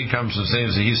that he comes and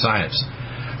says that he's science.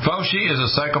 Fauci is a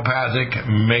psychopathic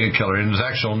mega killer, and his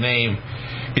actual name,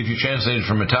 if you translate it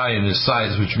from Italian, is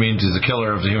size, which means he's the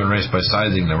killer of the human race by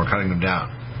sizing them or cutting them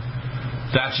down.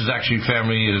 That's his actually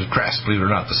family is crest, believe it or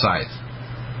not, the scythe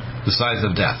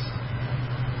of death.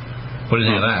 What do you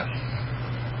think of that?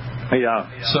 Yeah.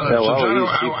 So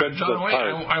John,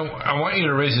 I want you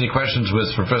to raise any questions with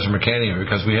Professor McCanny,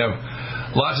 because we have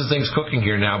lots of things cooking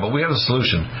here now, but we have a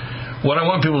solution. What I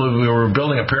want people to do, we're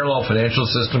building a parallel financial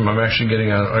system. I'm actually getting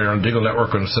on Deagle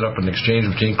Network going to set up an exchange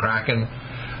between Kraken,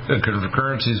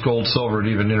 currencies, gold, silver, and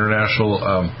even international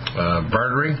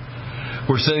bartering.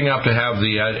 We're setting up to have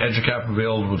the EduCap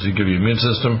available to give you immune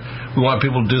system. We want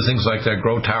people to do things like that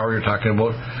grow tower you're talking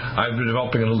about. I've been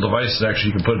developing a little device that actually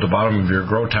you can put at the bottom of your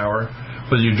grow tower,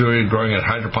 whether you're growing it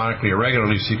hydroponically or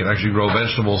regularly, so you can actually grow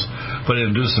vegetables, but it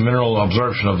induces the mineral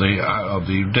absorption of the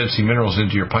Dead Sea minerals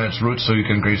into your plant's roots, so you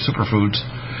can create superfoods.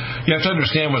 You have to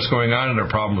understand what's going on in our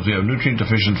problems. We have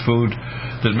nutrient-deficient food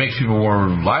that makes people more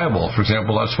liable. For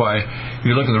example, that's why if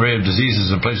you look at the rate of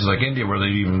diseases in places like India, where they're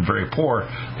even very poor,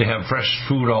 they have fresh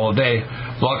food all day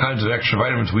with all kinds of extra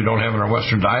vitamins we don't have in our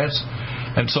Western diets.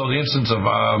 And so the incidence of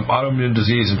autoimmune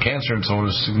disease and cancer and so on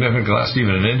is significantly less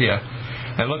even in India.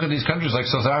 And look at these countries like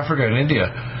South Africa and India.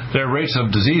 Their rates of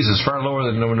disease is far lower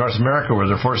than in North America, where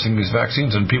they're forcing these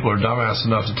vaccines and people are dumbass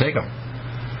enough to take them.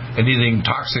 And eating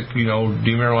toxic,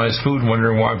 demineralized food and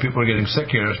wondering why people are getting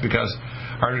sick here. It's because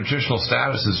our nutritional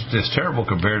status is terrible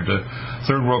compared to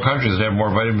third world countries that have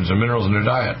more vitamins and minerals in their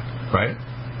diet, right?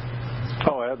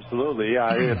 Oh, absolutely.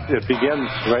 Yeah, it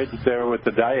begins right there with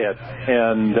the diet.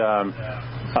 And,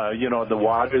 the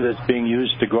water that's being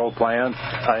used to grow plants.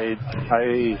 I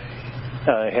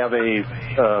have a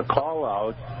call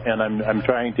out, and I'm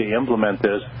trying to implement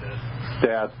this,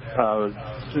 that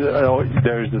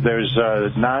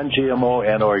there's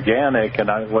non-GMO and organic, and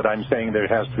what I'm saying, there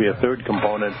has to be a third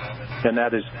component, and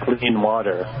that is clean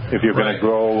water. If you're going to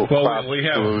grow crops, we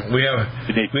have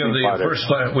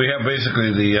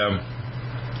basically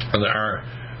our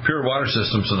pure water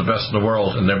systems are the best in the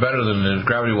world, and they're better than the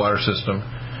gravity water system.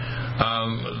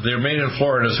 They're made in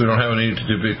Florida, so we don't have any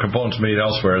components made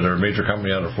elsewhere. They're a major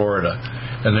company out of Florida,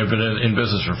 and they've been in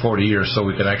business for 40 years, so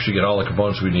we can actually get all the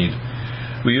components we need.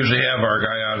 We usually have our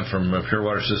guy on from Pure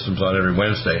Water Systems on every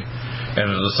Wednesday, and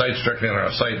the site's directly on our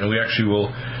site, and we actually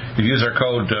will, if you use our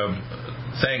code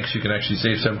thanks, you can actually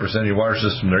save 7% of your water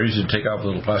system. They're easy to take off a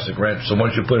little plastic wrench, so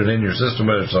once you put it in your system,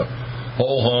 whether it's a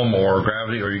whole home or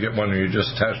gravity, or you get one where you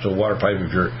just attach to a water pipe. If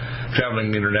you're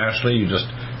traveling internationally, you just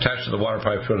attach to the water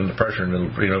pipe, put it in the pressure, and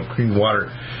it'll clean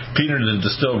water, cleaner than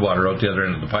distilled water out the other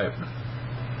end of the pipe.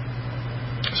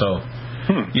 So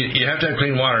you have to have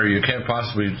clean water. You can't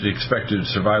possibly expect to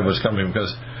survive what's coming,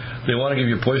 because they want to give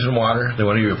you poison water, they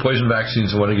want to give you poison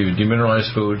vaccines, they want to give you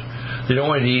demineralized food. They don't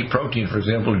want you to eat protein. For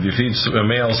example, if you feed a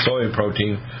male soy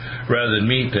protein rather than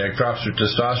meat, that drops their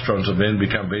testosterone, so men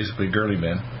become basically girly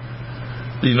men.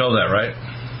 You know that, right?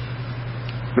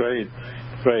 Right.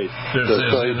 Right. There's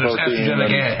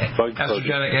estrogenic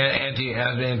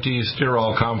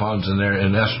anti-sterol compounds in there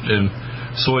in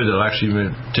soy that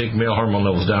actually take male hormone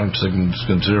levels down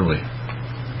considerably.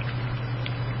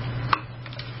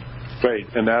 Right,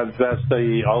 and that's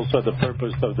also the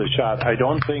purpose of the shot. I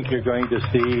don't think you're going to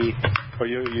see, or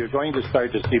you're going to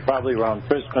start to see probably around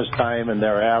Christmas time and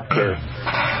thereafter,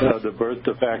 the birth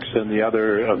defects and the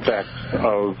other effects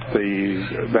of the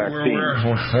vaccine.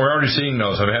 We're already seeing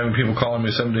those. I'm having people calling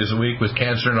me 7 days a week with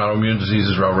cancer and autoimmune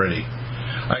diseases already.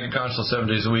 I get consult 7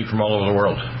 days a week from all over the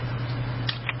world.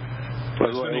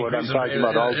 But what I'm talking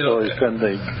about also is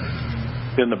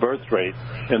in the birth rate,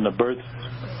 in the births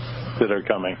that are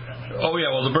coming. Oh,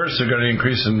 yeah, well, the births are going to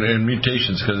increase in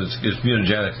mutations because it's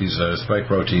mutagenic, these spike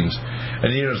proteins.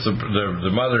 And even if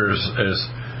the mother is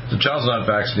the child's not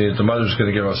vaccinated, the mother's going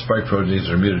to give out spike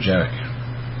proteins that are mutagenic.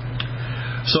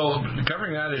 So,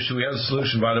 covering that issue, we have a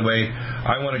solution, by the way.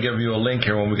 I want to give you a link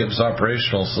here when we get this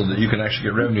operational so that you can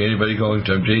actually get revenue. Anybody going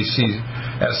to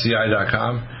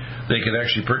jcsci.com, they can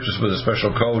actually purchase with a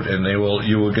special code, and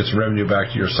you will get some revenue back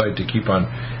to your site to keep on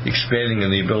expanding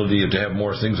and the ability to have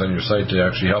more things on your site to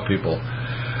actually help people.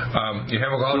 You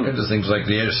have all kinds of things like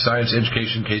the Science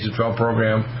Education K-12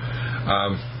 program.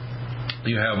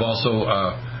 You have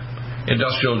also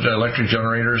industrial electric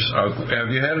generators.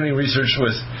 Have you had any research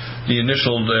with the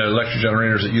initial electric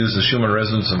generators that use the Schumann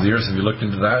resonance of the Earth? Have you looked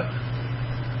into that?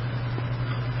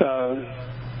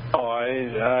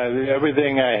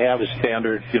 Everything I have is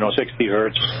standard, 60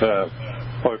 hertz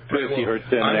or 50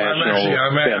 hertz international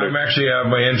standard. I'm actually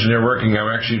my engineer working. I'm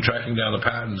actually tracking down the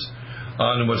patents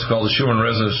on what's called the Schumann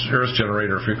resonance Earth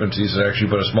generator frequencies that actually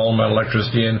put a small amount of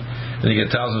electricity in, and you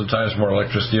get thousands of times more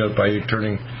electricity out by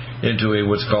turning into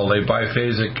what's called a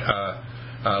biphasic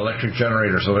electric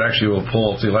generator. So it actually will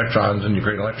pull up the electrons, and you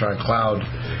create an electron cloud,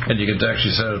 and you can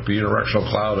actually set up a unidirectional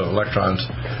cloud of electrons,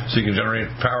 so you can generate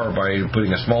power by putting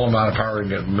a small amount of power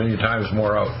and get many times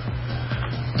more out.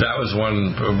 That was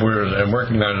one I'm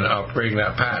working on upgrading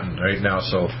that patent right now,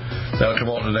 so that'll come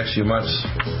out in the next few months.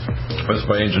 That's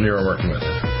my engineer I'm working with.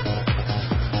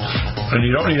 And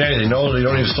you don't need anything. No, you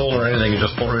don't need solar or anything. You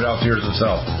just pull it right off the Earth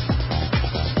itself.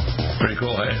 Pretty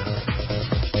cool, hey?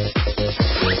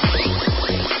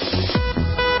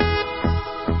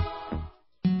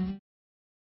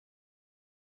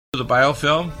 The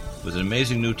biofilm with an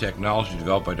amazing new technology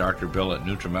developed by Dr. Bill at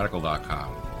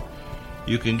NutriMedical.com.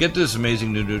 You can get this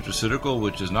amazing new nutraceutical,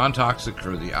 which is non-toxic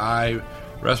for the eye,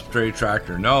 respiratory tract,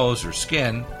 or nose, or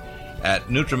skin, at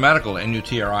NutriMedical,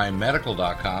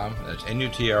 NutriMedical.com. That's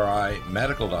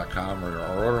NutriMedical.com, or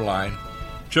our order line,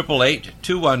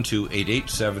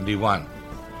 888-212-8871.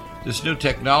 This new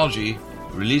technology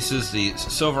releases the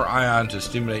silver ion to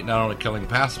stimulate not only killing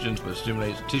pathogens, but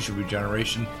stimulates tissue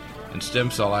regeneration and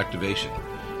stem cell activation.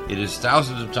 It is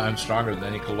thousands of times stronger than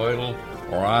any colloidal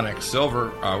or onyx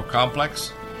silver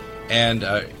complex, and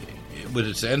with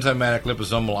its enzymatic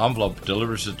liposomal envelope,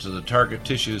 delivers it to the target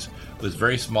tissues with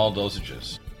very small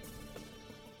dosages.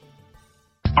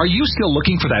 Are you still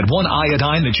looking for that one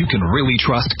iodine that you can really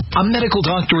trust? A medical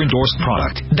doctor endorsed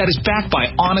product that is backed by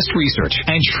honest research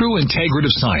and true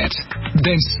integrative science?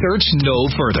 Then search no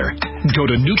further. Go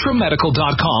to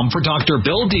NutriMedical.com for Dr.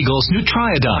 Bill Deagle's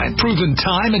Nutriodine, proven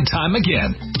time and time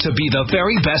again to be the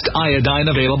very best iodine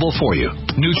available for you.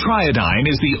 Nutriodine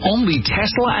is the only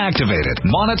Tesla-activated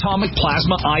monatomic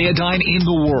plasma iodine in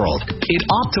the world. It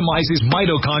optimizes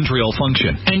mitochondrial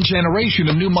function and generation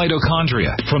of new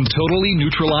mitochondria, from totally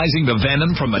neutralizing the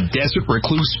venom from a desert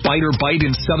recluse spider bite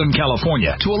in Southern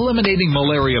California to eliminating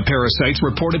malaria parasites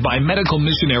reported by medical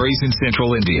missionaries in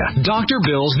Central India. Dr.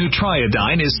 Bill's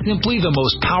Nutriodine is simply the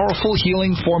most powerful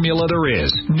healing formula there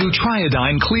is.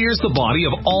 Nutriodine clears the body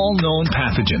of all known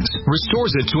pathogens,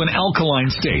 restores it to an alkaline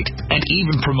state, and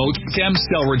even promotes stem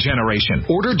cell regeneration.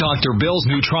 Order Dr. Bill's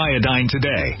Nutriodine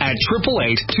today at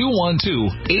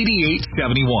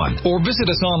 888-212-8871 or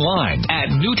visit us online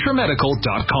at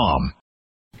NutriMedical.com.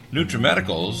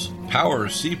 NutriMedical's Power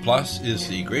C Plus is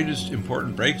the greatest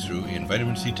important breakthrough in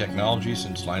vitamin C technology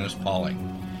since Linus Pauling.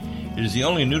 It is the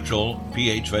only neutral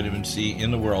pH vitamin C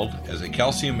in the world as a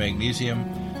calcium, magnesium,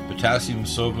 potassium,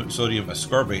 sodium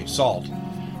ascorbate salt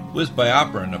with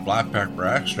BioPerine, a black pepper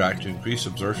extract, to increase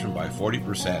absorption by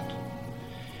 40%.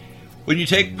 When you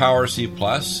take Power C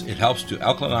Plus, it helps to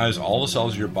alkalinize all the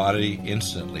cells of your body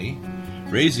instantly,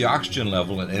 raise the oxygen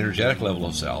level and energetic level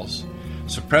of cells,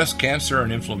 suppress cancer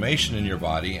and inflammation in your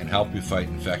body, and help you fight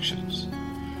infections.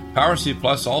 Power C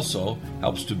Plus also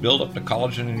helps to build up the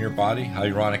collagen in your body,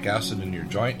 hyaluronic acid in your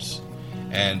joints,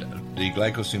 and the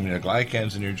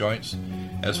glycosaminoglycans in your joints,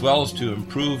 as well as to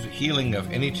improve healing of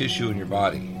any tissue in your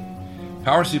body.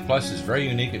 PowerC Plus is very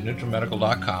unique at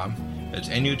NutriMedical.com. It's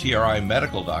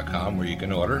NutriMedical.com where you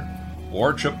can order,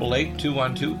 or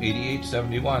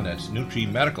 888-212-8871. That's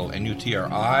NutriMedical,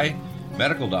 N-U-T-R-I,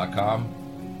 medical.com.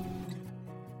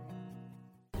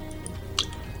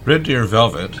 Red Deer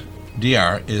Velvet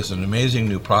DR is an amazing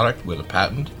new product with a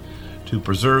patent to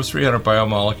preserve 300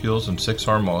 biomolecules and 6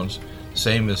 hormones,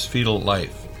 same as fetal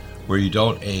life, where you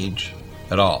don't age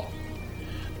at all.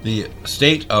 The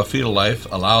state of fetal life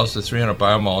allows the 300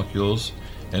 biomolecules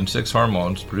and 6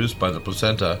 hormones produced by the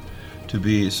placenta to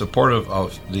be supportive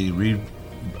of the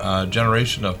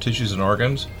regeneration of tissues and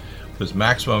organs, with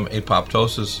maximum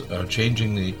apoptosis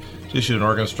changing the tissue and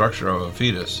organ structure of a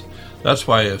fetus. That's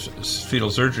why if fetal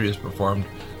surgery is performed,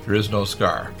 there is no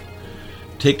scar.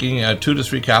 Taking 2 to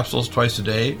 3 capsules twice a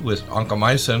day with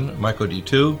oncomycin,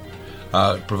 myco-D2,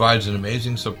 provides an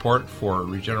amazing support for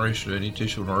regeneration of any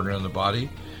tissue and organ in the body,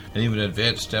 and even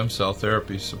advanced stem cell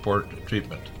therapy support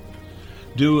treatment.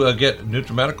 Do get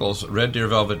NutriMedical's Red Deer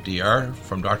Velvet DR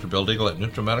from Dr. Bill Deagle at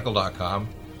NutriMedical.com,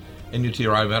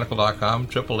 NutriMedical.com,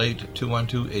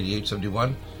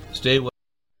 888-212-8871. Stay with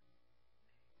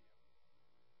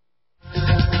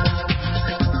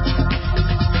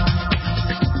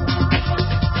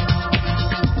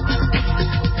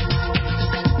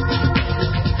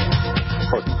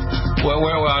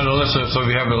So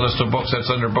we have a list of books that's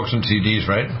under books and CDs,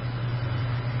 right?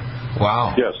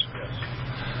 Wow. Yes.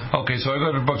 Okay, so I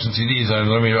go to books and CDs,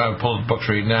 and I'll pull the books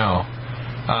right now.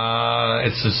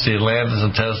 It's just the Atlantis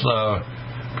and Tesla,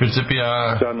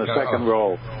 Principia. It's on the second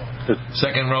row.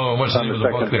 Second row, and what's the name of the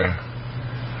book there?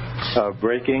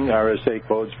 Breaking RSA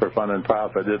Codes for Fun and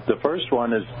Profit. The first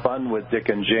one is Fun with Dick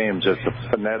and James. It's a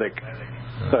phonetic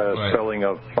spelling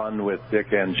of fun with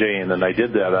Dick and Jane, and I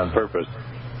did that on purpose.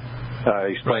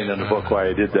 I explained in the book why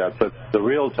I did that, but the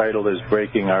real title is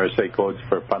Breaking RSA Codes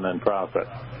for Fun and Profit.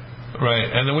 Right,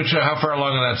 and then how far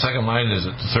along in that second line is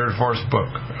it? The third, fourth book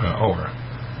over?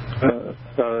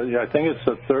 Yeah, I think it's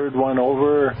the third one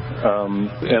over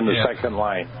in the second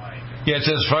line. Yeah, it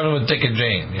says Fun with Dick and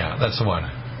Jane. Yeah, that's the one.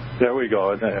 There we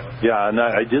go. Yeah, and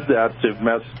I did that to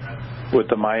mess with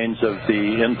the minds of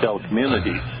the Intel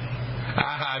community.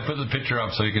 I put the picture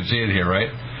up so you can see it here, right?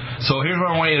 So here's what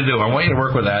I want you to do. I want you to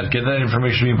work with that. Get that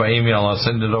information to me by email. I'll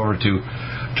send it over to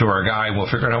our guy. We'll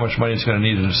figure out how much money it's going to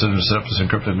need to set up this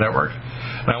encrypted network.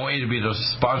 And I want you to be the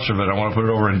sponsor of it. I want to put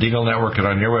it over in Deagle Network and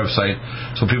on your website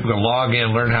so people can log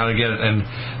in, learn how to get it. And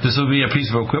this will be a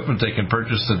piece of equipment they can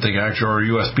purchase that they can actually, or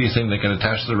a USB thing they can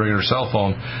attach to their regular cell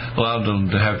phone, allow them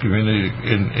to have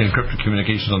encrypted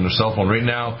communications on their cell phone. Right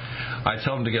now, I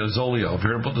tell them to get a Zolio. Have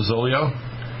you heard about the Zolio?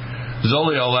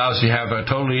 Zolio allows you to have a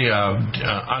totally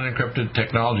unencrypted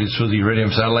technology through the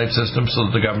Iridium satellite system so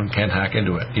that the government can't hack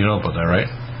into it. You know about that, right?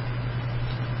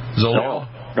 Zolio?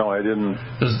 No, I didn't.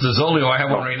 The Zolio, I have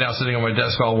one right now sitting on my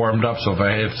desk all warmed up, so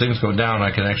if things go down,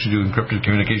 I can actually do encrypted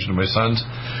communication to my sons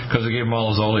because I gave them all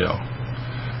a Zolio.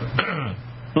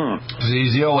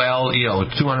 It's Z-O-L-E-O.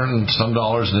 It's $200 and some,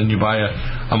 and then you buy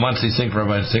a monthly thing for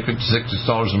about $60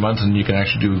 a month, and you can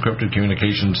actually do encrypted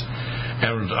communications.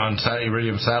 And on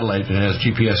Iridium satellite, it has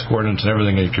GPS coordinates and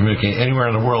everything, and you communicate anywhere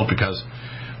in the world because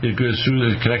it goes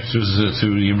connects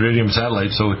through the Iridium satellite.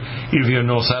 So even if you have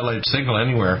no satellite signal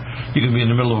anywhere, you can be in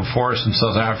the middle of a forest in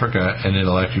South Africa, and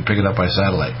it'll actually pick it up by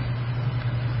satellite.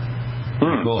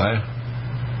 Cool, huh?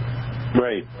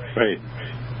 Right.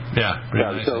 Yeah.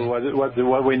 Nice. So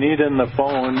what we need in the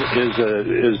phone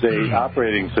is a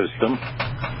operating system.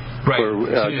 Right.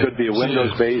 It could be a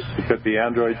Windows-based, it could be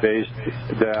Android-based.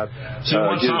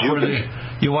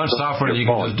 You want software that you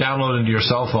can just download into your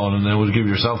cell phone, and then it will give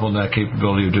your cell phone that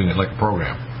capability of doing it like a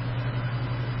program.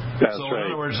 That's In right.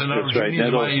 other words,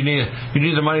 you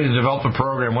need the money to develop a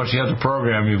program. Once you have the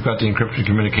program, you've got the encrypted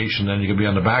communication, then you can be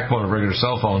on the backbone of regular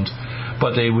cell phones,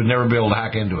 but they would never be able to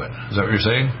hack into it. Is that what you're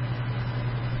saying?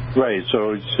 Right,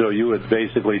 so you would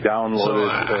basically download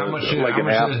it like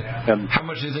an app. How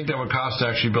much do you think that would cost to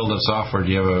actually build that software? Do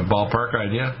you have a ballpark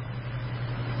idea?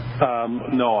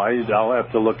 No, I'll have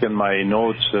to look in my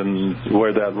notes and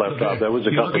where that left off. That was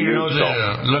a couple of years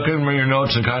ago. Look in your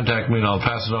notes and contact me, and I'll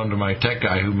pass it on to my tech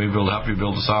guy who may be able to help you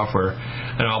build the software,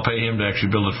 and I'll pay him to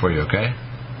actually build it for you, okay?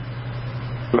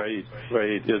 Right.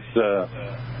 It's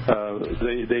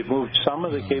they've moved some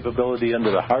of the capability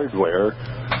into the hardware,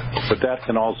 but that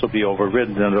can also be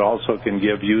overridden, and it also can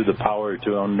give you the power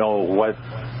to know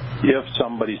if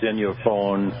somebody's in your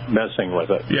phone messing with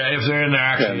it. Yeah, if they're in there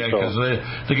actually, because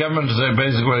the government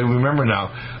basically, remember now,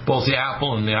 both the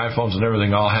Apple and the iPhones and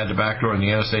everything all had the backdoor, and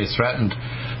the NSA threatened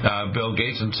Bill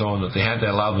Gates and so on that they had to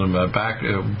allow them back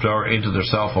door into their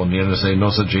cell phone. The NSA,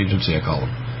 no such agency, I call them.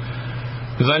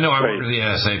 Because I know I work with the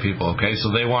NSA people, okay,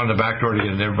 so they wanted a backdoor to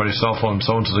get into everybody's cell phone and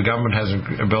so on, so the government has an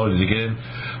ability to get in.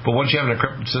 But once you have an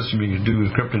encrypted system, you can do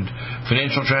encrypted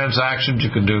financial transactions,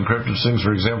 you can do encrypted things.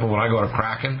 For example, when I go to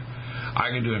Kraken, I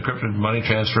can do encrypted money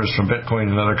transfers from Bitcoin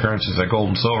and other currencies like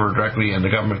gold and silver directly, and the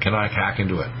government cannot hack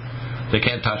into it. They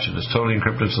can't touch it. It's totally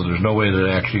encrypted, so there's no way that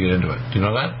they actually get into it. Do you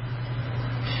know that?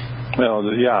 Well,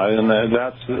 yeah, and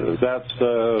that's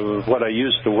what I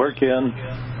used to work in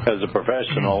as a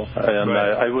professional. And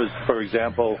I was, for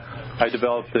example, I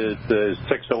developed the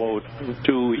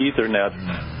 602 Ethernet.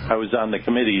 I was on the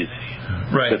committees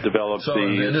that developed the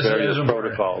various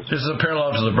protocols. This is a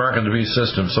parallel to the Bark and the Beast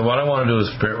system. So what I want to do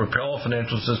is a parallel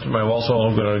financial system. I'm also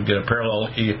going to get a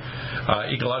parallel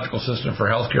ecological system for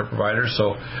healthcare providers.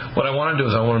 So what I want to do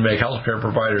is I want to make healthcare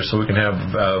providers so we can have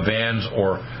vans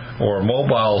or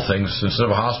mobile things. Instead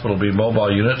of a hospital being mobile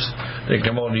units, they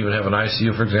can come out and even have an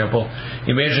ICU, for example.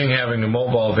 Imagine having a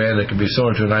mobile van that can be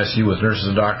similar to an ICU with nurses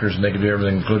and doctors, and they can do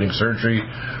everything, including surgery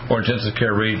or intensive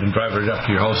care rate, and drive it up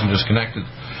to your house and disconnect it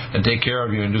and take care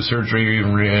of you and do surgery, or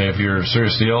even if you're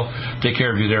seriously ill, take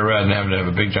care of you there rather than having to have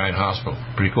a big giant hospital.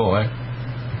 Pretty cool, eh?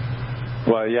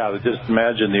 Well, yeah, just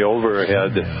imagine the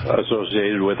overhead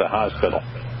associated with a hospital.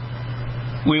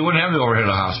 We wouldn't have the overhead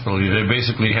of the hospital. They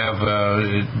basically have a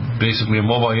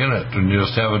mobile unit, and you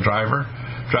just have a driver,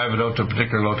 drive it out to a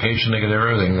particular location. They can have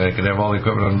everything. They can have all the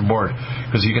equipment on board,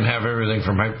 because you can have everything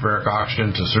from hyperbaric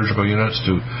oxygen to surgical units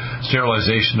to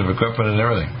sterilization of equipment and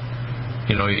everything.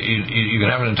 You know, you can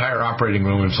have an entire operating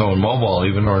room and so on, mobile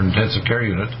even, or an intensive care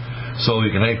unit, so you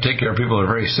can take care of people that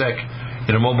are very sick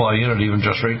in a mobile unit, even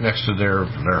just right next to their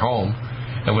home.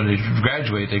 And when they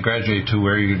graduate to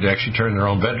where you actually turn their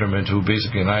own bedroom into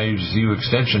basically an ICU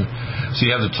extension. So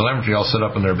you have the telemetry all set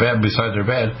up in their bed, beside their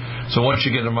bed. So once you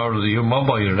get them out of the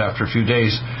mobile unit after a few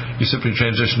days, you simply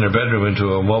transition their bedroom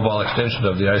into a mobile extension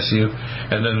of the ICU,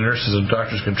 and then the nurses and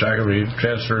doctors can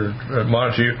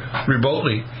monitor you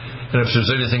remotely. And if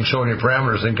there's anything showing your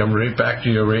parameters, they can come right back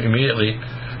to you immediately.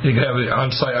 You can have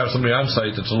somebody on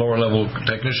site that's a lower level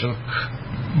technician,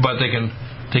 but they can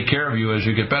take care of you as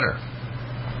you get better.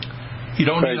 You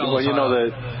don't need all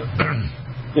this.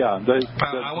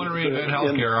 I want to reinvent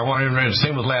healthcare. I want to reinvent the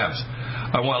same with labs.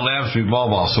 I want labs to be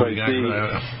mobile, so we can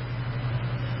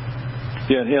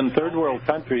in third world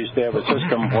countries, they have a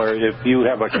system where if you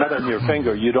have a cut on your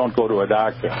finger, you don't go to a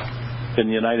doctor. In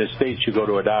the United States, you go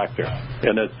to a doctor,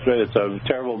 and it's a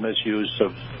terrible misuse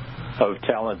of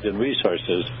talent and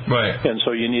resources. Right. And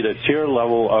so you need a tier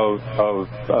level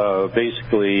of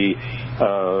basically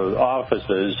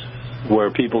offices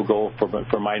where people go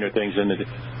for minor things, and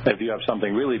if you have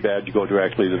something really bad, you go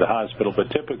directly to the hospital. But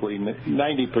typically,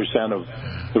 90% of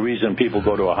the reason people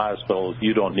go to a hospital,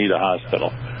 you don't need a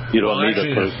hospital. You don't need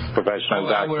a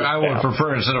professional doctor. I would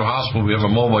prefer, instead of a hospital, we have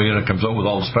a mobile unit that comes out with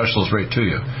all the specialists right to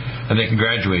you, and they can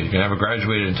graduate. You can have a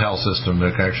graduated Intel system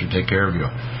that can actually take care of you.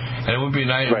 And it would be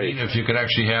nice if you could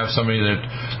actually have somebody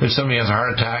if somebody has a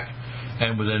heart attack,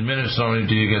 and within minutes, not only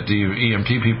do you get the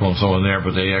EMT people and so on there,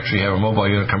 but they actually have a mobile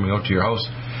unit coming out to your house,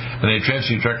 and they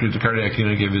transfer you directly to the cardiac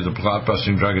unit, give you the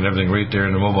clot-busting drug and everything right there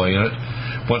in the mobile unit.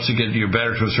 Once you get your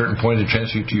better to a certain point, they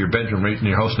transfer you to your bedroom right in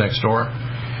your house next door,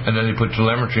 and then they put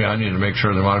telemetry on you to make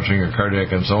sure they're monitoring your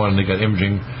cardiac and so on. And they got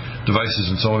imaging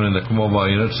devices and so on in the mobile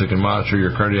units that can monitor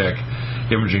your cardiac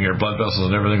imaging, your blood vessels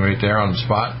and everything right there on the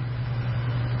spot.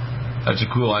 That's a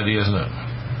cool idea, isn't it?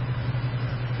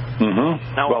 Mm-hmm.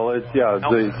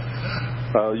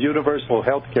 The universal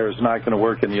health care is not going to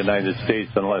work in the United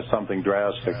States unless something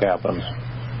drastic happens.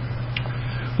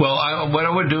 Well, what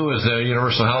I would do is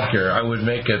universal health care. I would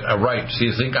make it a right. See,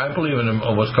 I believe in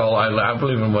what's called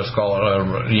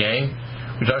Yang.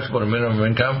 We talked about a minimum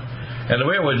income. And the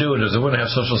way I would do it is I wouldn't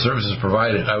have social services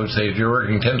provided. I would say if you're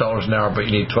working $10 an hour but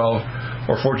you need $12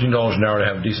 or $14 an hour to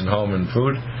have a decent home and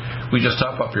food, we just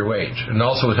top up your wage. And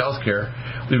also with health care,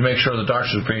 we'd make sure the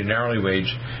doctors are paid an hourly wage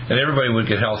and everybody would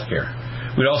get health care.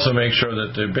 We'd also make sure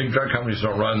that the big drug companies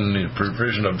don't run the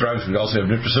provision of drugs. We'd also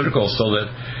have nutraceuticals so that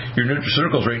your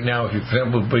nutraceuticals right now, if you, for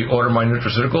example, order my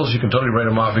nutraceuticals, you can totally write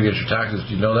them off against your taxes.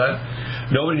 Do you know that?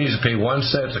 Nobody needs to pay 1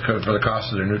 cent for the cost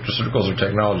of their nutraceuticals or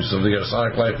technology. So if they get a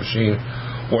Sonic Life machine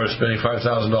or they're spending $5,000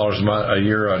 a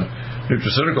year on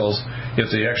nutraceuticals,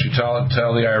 if they actually tell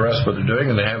the IRS what they're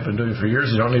doing, and they have been doing it for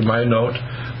years, you don't need my note.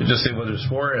 They just say what it's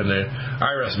for, and the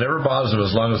IRS never bothers them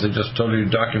as long as they just totally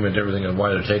document everything and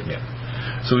why they're taking it.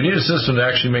 So we need a system to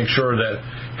actually make sure that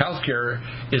healthcare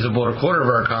is about a quarter of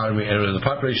our economy, and as the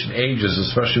population ages,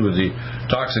 especially with the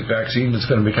toxic vaccine, it's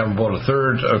going to become about a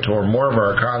third or more of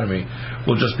our economy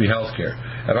will just be healthcare.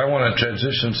 And I want to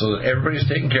transition so that everybody's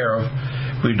taken care of.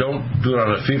 We don't do it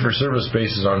on a fee-for-service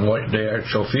basis on what the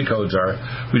actual fee codes are.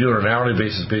 We do it on an hourly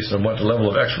basis based on what the level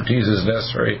of expertise is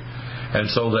necessary, and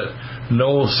so that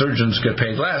no surgeons get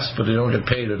paid less, but they don't get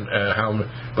paid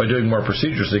by doing more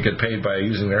procedures. They get paid by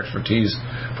using their expertise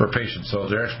for a patient. So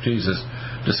if their expertise is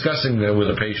discussing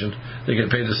with a patient, they get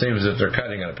paid the same as if they're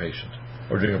cutting on a patient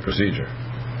or doing a procedure.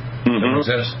 Does that make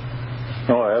sense?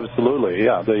 Oh, absolutely,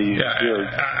 yeah.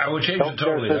 I would change it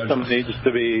totally. The system needs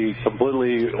to be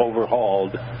completely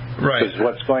overhauled. Right. Because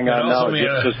what's going on now is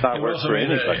just not work for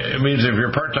anybody. It means if you're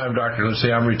a part-time doctor, let's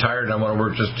say I'm retired and I want to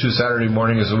work just 2 Saturday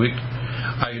mornings a week,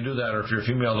 I can do that. Or if you're a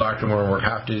female doctor and want to work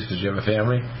half days because you have a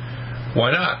family, why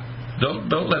not?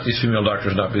 Don't let these female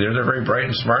doctors not be there. They're very bright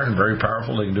and smart and very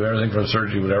powerful. They can do everything from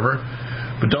surgery, whatever.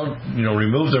 But don't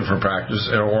remove them from practice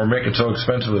or make it so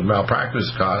expensive with malpractice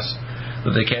costs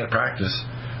that they can't practice.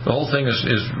 The whole thing is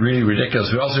really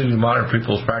ridiculous. We also need to monitor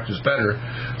people's practice better.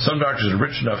 Some doctors are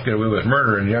rich enough to get away with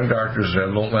murder, and young doctors don't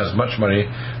have as much money.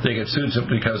 They get sued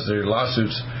simply because their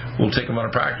lawsuits will take them out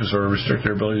of practice or restrict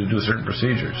their ability to do certain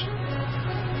procedures.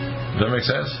 Does that make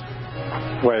sense?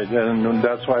 Right, and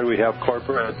that's why we have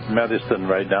corporate medicine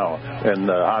right now in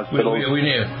the hospitals.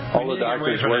 All the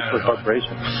doctors work for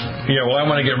corporations. Yeah, well, I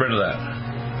want to get rid of that.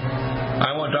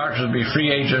 I want doctors to be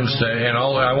free agents, and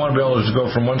I want to be able to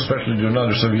go from one specialty to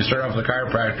another. So if you start off with a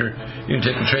chiropractor, you can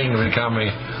take the training to become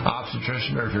an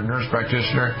obstetrician, or if you're a nurse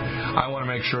practitioner, I want to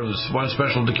make sure this one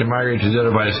specialty can migrate to the other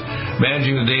by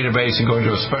managing the database and going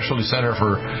to a specialty center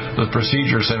for the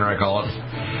procedure center, I call it.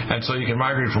 And so you can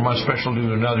migrate from one specialty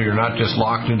to another. You're not just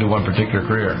locked into one particular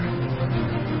career.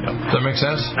 Does that make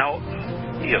sense? Now,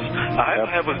 yes. I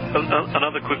have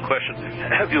another quick question.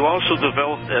 Have you also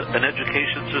developed an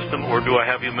education system, or do I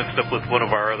have you mixed up with one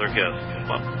of our other guests?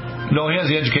 No, he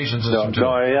has the education system, too.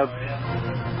 No, I have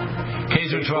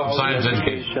K-12 science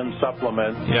education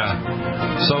supplement. Yeah.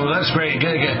 So that's great.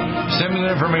 Send me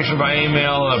the information by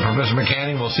email, Professor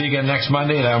McCanning. We'll see you again next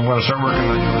Monday, and I'm going to start working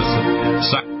on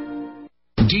this.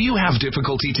 Do you have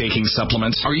difficulty taking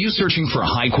supplements? Are you searching for a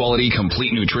high-quality,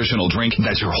 complete nutritional drink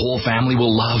that your whole family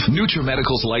will love?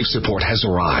 NutriMedical's Life Support has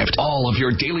arrived. All of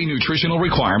your daily nutritional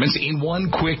requirements in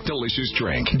one quick, delicious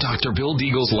drink. Dr. Bill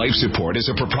Deagle's Life Support is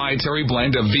a proprietary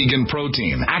blend of vegan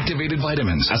protein, activated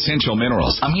vitamins, essential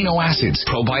minerals, amino acids,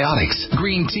 probiotics,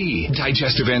 green tea,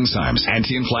 digestive enzymes,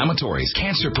 anti-inflammatories,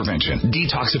 cancer prevention,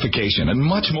 detoxification, and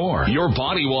much more. Your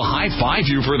body will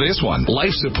high-five you for this one.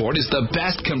 Life Support is the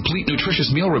best complete nutritious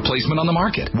meal replacement on the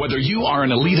market. Whether you are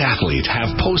an elite athlete, have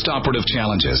post-operative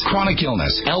challenges, chronic illness,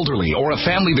 elderly, or a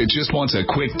family that just wants a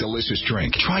quick, delicious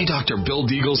drink, try Dr. Bill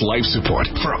Deagle's Life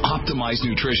Support for optimized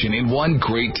nutrition in one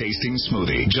great-tasting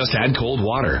smoothie. Just add cold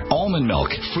water, almond milk,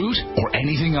 fruit, or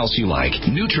anything else you like.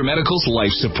 NutriMedical's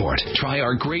Life Support. Try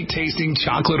our great-tasting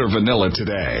chocolate or vanilla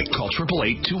today. Call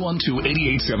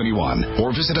 888-212-8871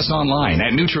 or visit us online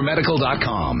at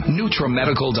NutriMedical.com.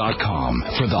 NutriMedical.com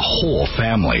for the whole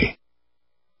family.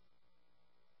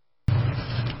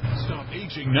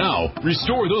 Now,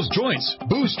 restore those joints,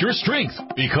 boost your strength,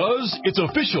 because it's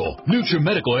official.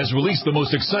 NutriMedical has released the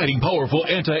most exciting, powerful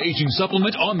anti-aging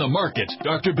supplement on the market.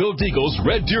 Dr. Bill Deagle's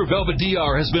Red Deer Velvet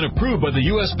DR has been approved by the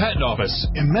U.S. Patent Office.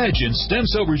 Imagine stem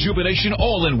cell rejuvenation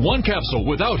all in one capsule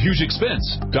without huge expense.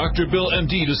 Dr. Bill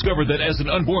MD discovered that as an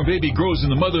unborn baby grows in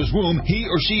the mother's womb, he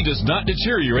or she does not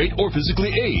deteriorate or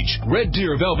physically age. Red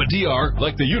Deer Velvet DR,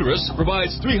 like the uterus,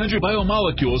 provides 300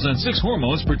 biomolecules and 6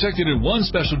 hormones protected in one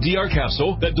special DR capsule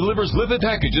that delivers lipid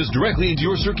packages directly into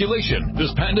your circulation.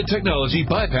 This patented technology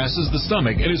bypasses the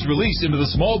stomach and is released into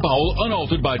the small bowel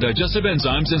unaltered by digestive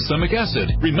enzymes and stomach acid.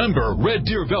 Remember, Red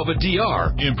Deer Velvet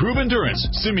DR. Improve endurance,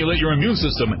 stimulate your immune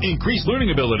system, increase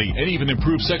learning ability, and even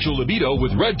improve sexual libido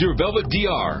with Red Deer Velvet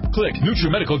DR. Click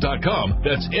NutriMedical.com,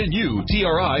 that's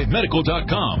N-U-T-R-I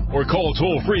medical.com, or call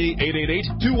toll-free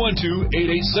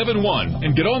 888-212-8871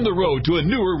 and get on the road to a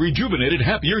newer, rejuvenated,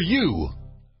 happier you.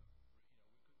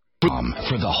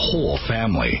 For the whole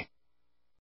family.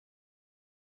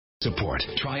 Support.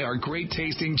 Try our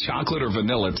great-tasting chocolate or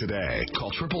vanilla today.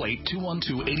 Call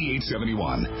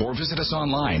 888-212-8871 or visit us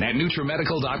online at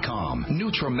NutriMedical.com.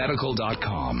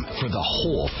 NutriMedical.com for the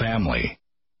whole family.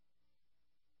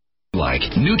 Like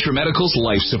NutriMedical's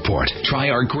Life Support. Try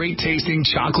our great-tasting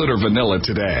chocolate or vanilla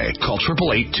today. Call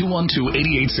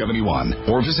 888-212-8871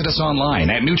 or visit us online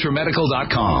at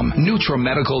NutriMedical.com.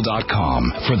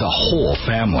 NutriMedical.com for the whole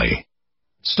family.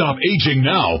 Stop aging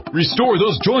now. Restore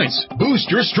those joints. Boost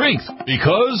your strength.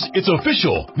 Because it's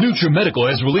official. NutriMedical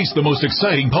has released the most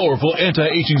exciting, powerful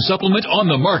anti-aging supplement on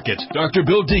the market. Dr.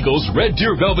 Bill Deagle's Red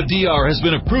Deer Velvet DR has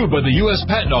been approved by the U.S.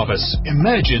 Patent Office.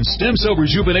 Imagine stem cell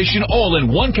rejuvenation all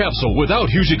in one capsule without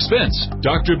huge expense.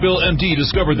 Dr. Bill MD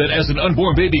discovered that as an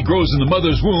unborn baby grows in the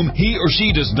mother's womb, he or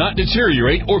she does not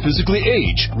deteriorate or physically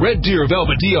age. Red Deer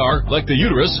Velvet DR, like the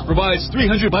uterus, provides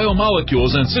 300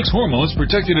 biomolecules and 6 hormones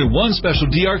protected in one special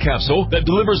DR capsule that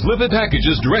delivers lipid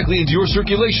packages directly into your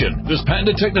circulation. This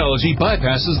patented technology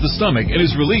bypasses the stomach and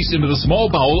is released into the small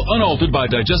bowel unaltered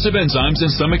by digestive enzymes and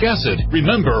stomach acid.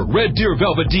 Remember, Red Deer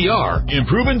Velvet DR.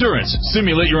 Improve endurance,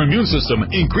 stimulate your immune system,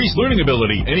 increase learning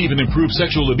ability, and even improve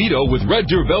sexual libido with Red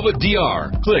Deer Velvet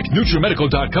DR. Click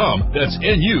NutriMedical.com, that's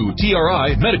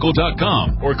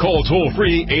NutriMedical.com, or call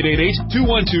toll-free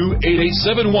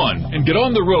 888-212-8871 and get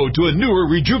on the road to a newer,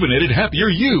 rejuvenated,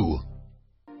 happier you.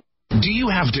 Do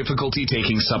you have difficulty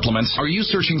taking supplements? Are you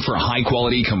searching for a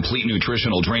high-quality, complete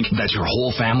nutritional drink that your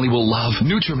whole family will love?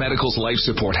 NutriMedical's Life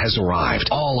Support has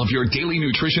arrived. All of your daily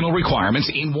nutritional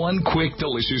requirements in one quick,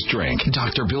 delicious drink.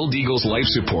 Dr. Bill Deagle's Life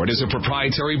Support is a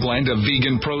proprietary blend of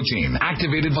vegan protein,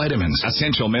 activated vitamins,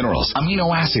 essential minerals,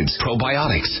 amino acids,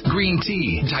 probiotics, green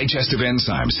tea, digestive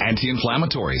enzymes,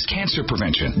 anti-inflammatories, cancer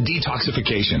prevention,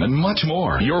 detoxification, and much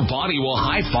more. Your body will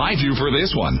high-five you for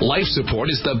this one. Life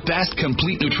Support is the best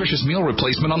complete nutritious meal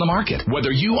replacement on the market.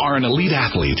 Whether you are an elite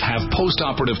athlete, have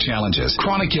post-operative challenges,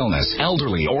 chronic illness,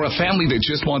 elderly, or a family that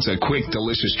just wants a quick,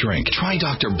 delicious drink, try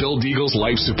Dr. Bill Deagle's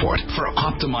Life Support for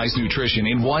optimized nutrition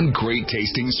in one great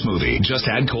tasting smoothie. Just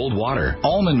add cold water,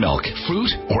 almond milk,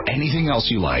 fruit, or anything else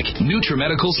you like.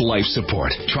 NutriMedical's Life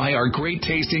Support. Try our great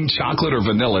tasting chocolate or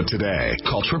vanilla today.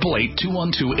 Call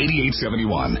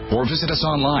 888-212-8871 or visit us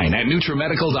online at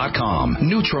NutriMedical.com.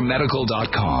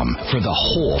 NutriMedical.com for the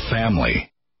whole family.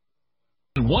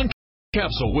 One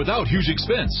capsule without huge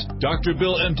expense. Dr.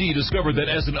 Bill MD discovered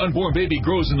that as an unborn baby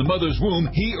grows in the mother's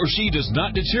womb, he or she does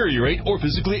not deteriorate or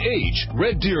physically age.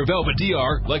 Red Deer Velvet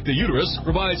DR, like the uterus,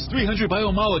 provides 300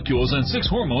 biomolecules and 6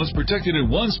 hormones protected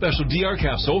in one special DR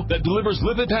capsule that delivers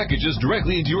lipid packages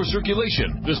directly into your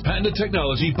circulation. This patented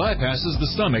technology bypasses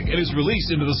the stomach and is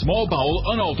released into the small bowel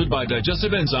unaltered by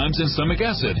digestive enzymes and stomach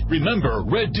acid. Remember,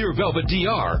 Red Deer Velvet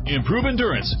DR. Improve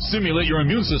endurance, stimulate your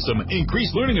immune system,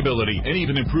 increase learning ability, and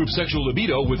even improve sexual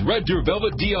libido with Red Deer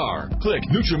Velvet DR. Click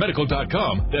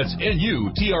NutriMedical.com, that's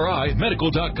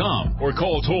NutriMedical.com, or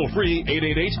call toll-free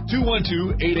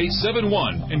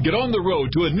 888-212-8871 and get on the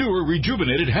road to a newer,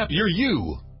 rejuvenated, happier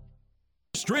you.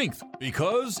 Strength,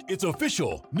 because it's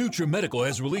official. NutriMedical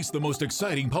has released the most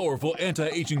exciting, powerful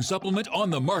anti-aging supplement on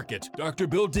the market. Dr.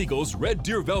 Bill Deagle's Red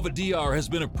Deer Velvet DR has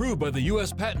been approved by the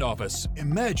U.S. Patent Office.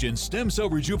 Imagine stem cell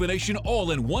rejuvenation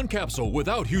all in one capsule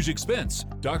without huge expense.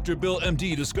 Dr. Bill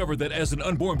MD discovered that as an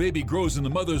unborn baby grows in the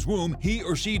mother's womb, he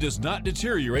or she does not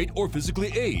deteriorate or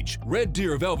physically age. Red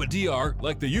Deer Velvet DR,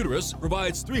 like the uterus,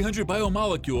 provides 300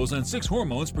 biomolecules and 6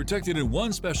 hormones protected in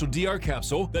one special DR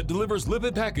capsule that delivers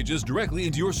lipid packages directly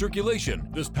into your circulation.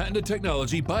 This patented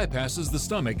technology bypasses the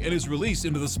stomach and is released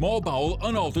into the small bowel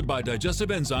unaltered by digestive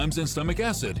enzymes and stomach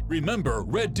acid. Remember,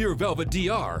 Red Deer Velvet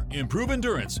DR. Improve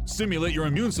endurance, stimulate your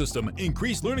immune system,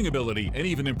 increase learning ability, and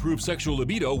even improve sexual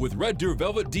libido with Red Deer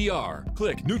Velvet DR.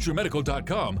 Click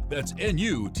NutriMedical.com, that's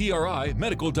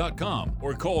NutriMedical.com,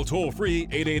 or call toll-free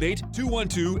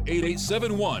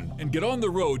 888-212-8871 and get on the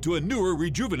road to a newer,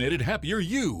 rejuvenated, happier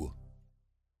you.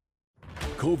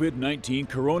 COVID-19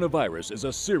 coronavirus is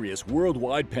a serious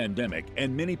worldwide pandemic,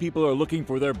 and many people are looking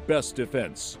for their best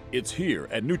defense. It's here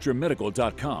at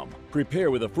NutriMedical.com.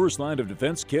 Prepare with a first line of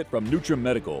defense kit from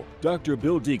NutriMedical. Dr.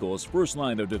 Bill Deagle's first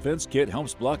line of defense kit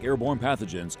helps block airborne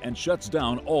pathogens and shuts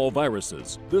down all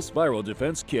viruses. This viral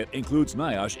defense kit includes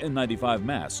NIOSH N95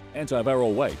 mask,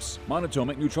 antiviral wipes,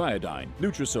 monatomic nutriodine,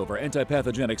 Nutrisilver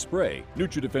antipathogenic spray,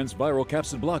 NutriDefense viral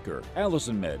capsid blocker,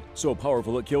 Allison Med, so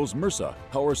powerful it kills MRSA,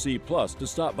 Power C Plus to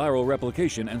stop viral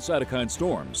replication and cytokine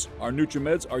storms. Our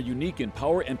NutriMeds are unique in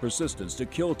power and persistence to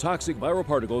kill toxic viral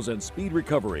particles and speed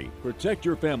recovery. Protect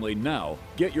your family now.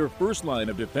 Get your first line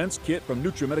of defense kit from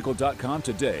NutriMedical.com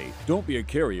today. Don't be a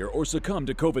carrier or succumb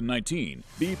to COVID-19.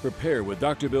 Be prepared with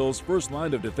Dr. Bill's first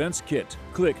line of defense kit.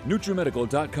 Click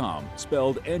NutriMedical.com,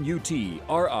 spelled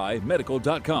N-U-T-R-I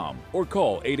Medical.com, or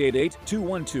call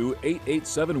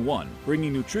 888-212-8871,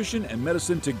 bringing nutrition and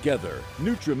medicine together.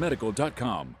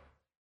 NutriMedical.com.